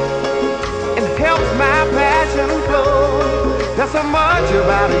and helps my passion flow. There's so much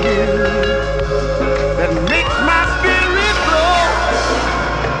about you that makes my spirit flow.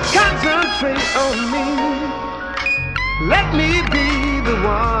 Concentrate on me. Let me be the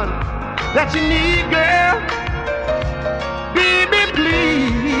one that you need, girl. Baby,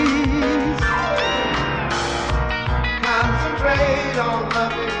 please. Concentrate on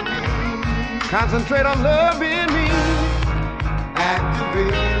loving me. Concentrate on loving me.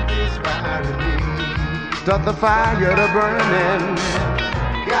 Activate this fire in me. Start the fire to burning.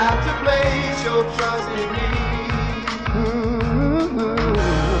 Got to place your trust in me.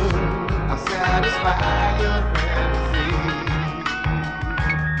 I'll satisfy your fantasy.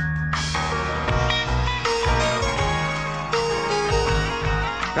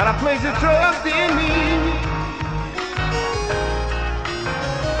 Gotta place your trust in me.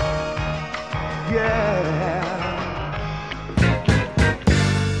 Yeah.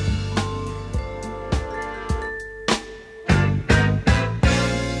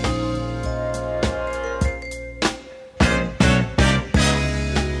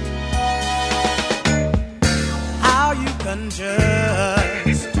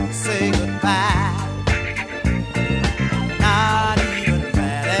 Just say goodbye. Not even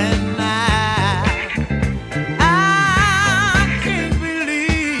bad at night. I can't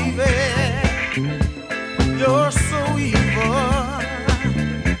believe it.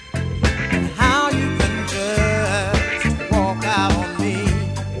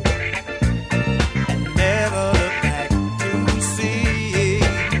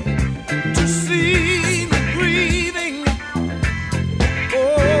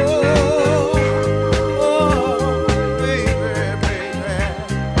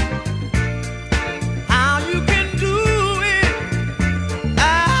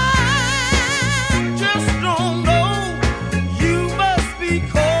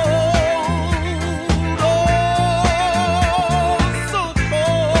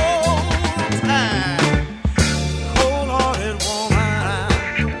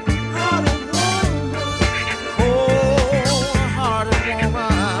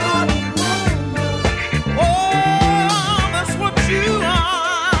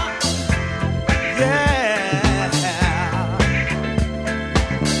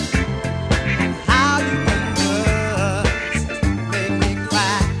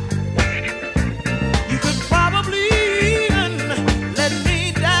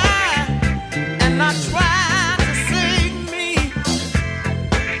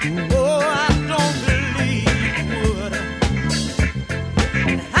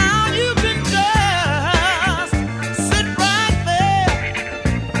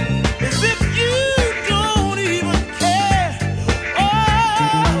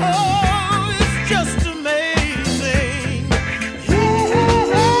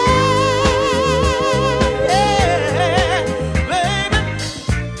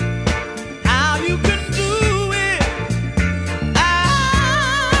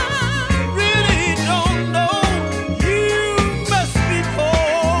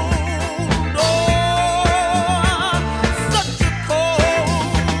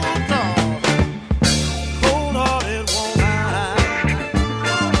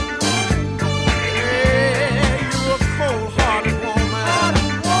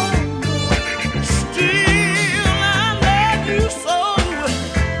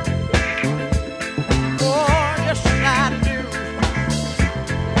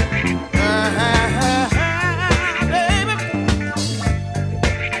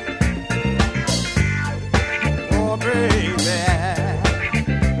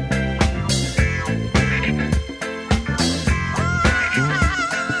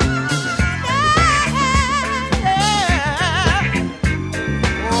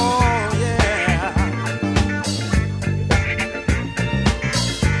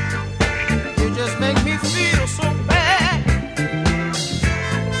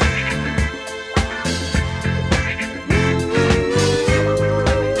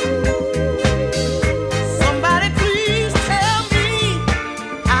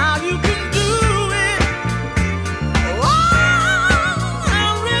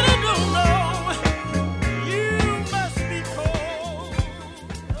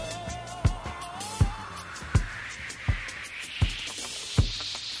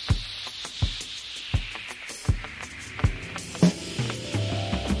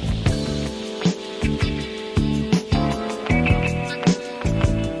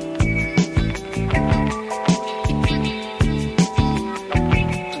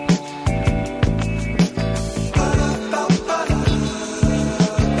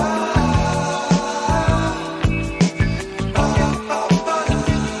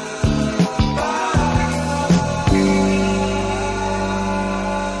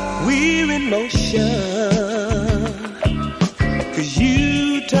 we're in motion. 'Cause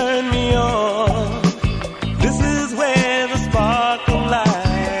you turn me on. This is where the spark of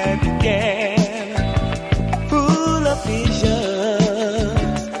life began. Full of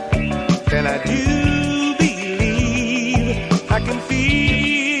visions, and I do believe I can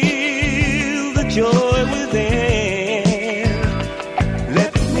feel the joy within.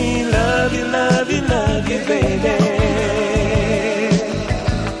 Let me love you, love you, love you, baby.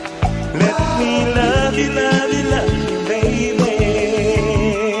 Let me love you, love you, love you, baby.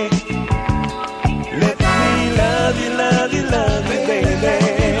 Let me love you, love you, love you, baby.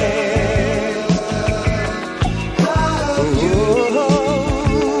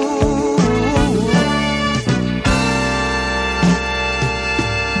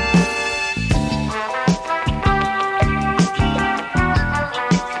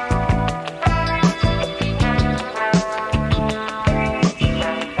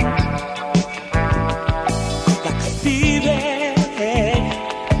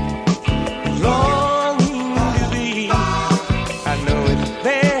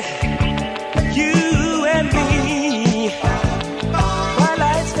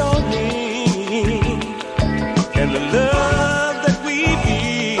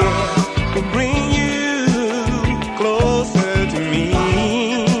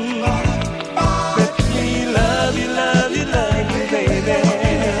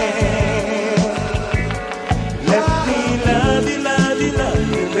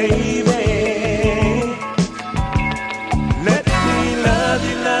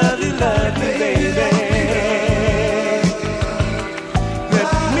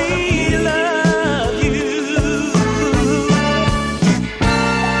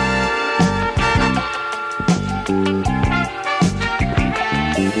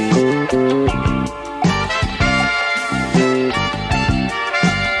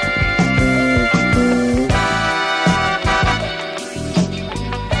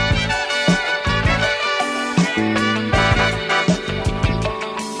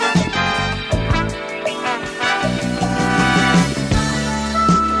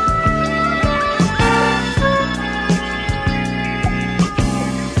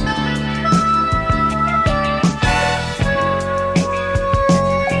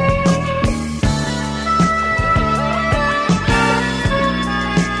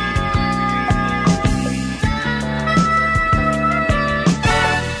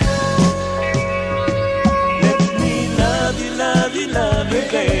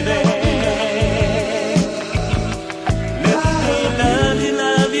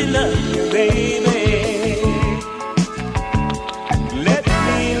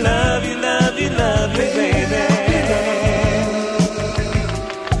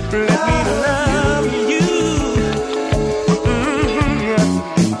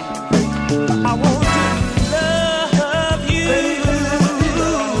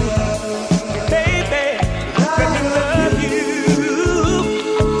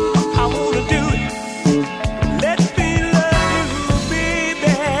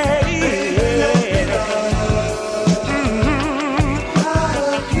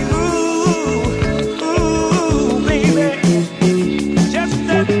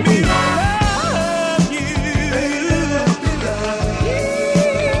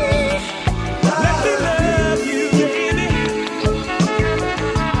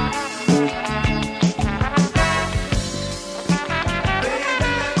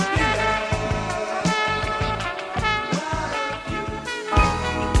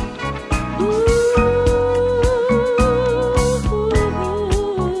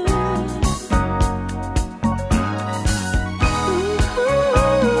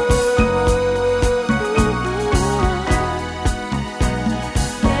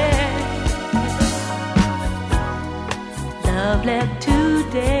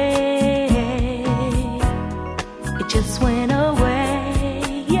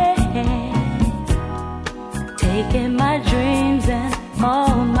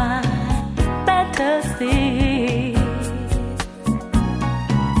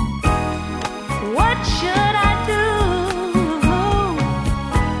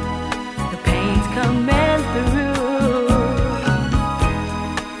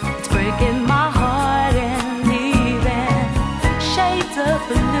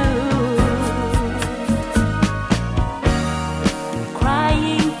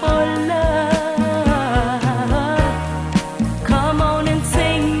 Come on and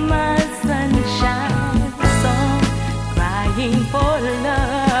sing my sunshine.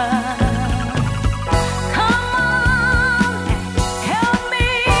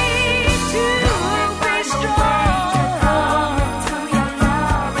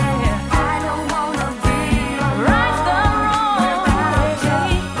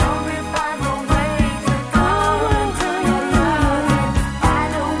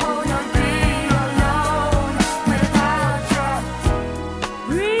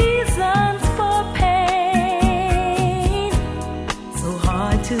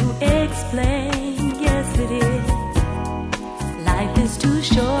 explain, yes it is. Life is too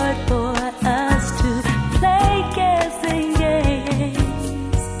short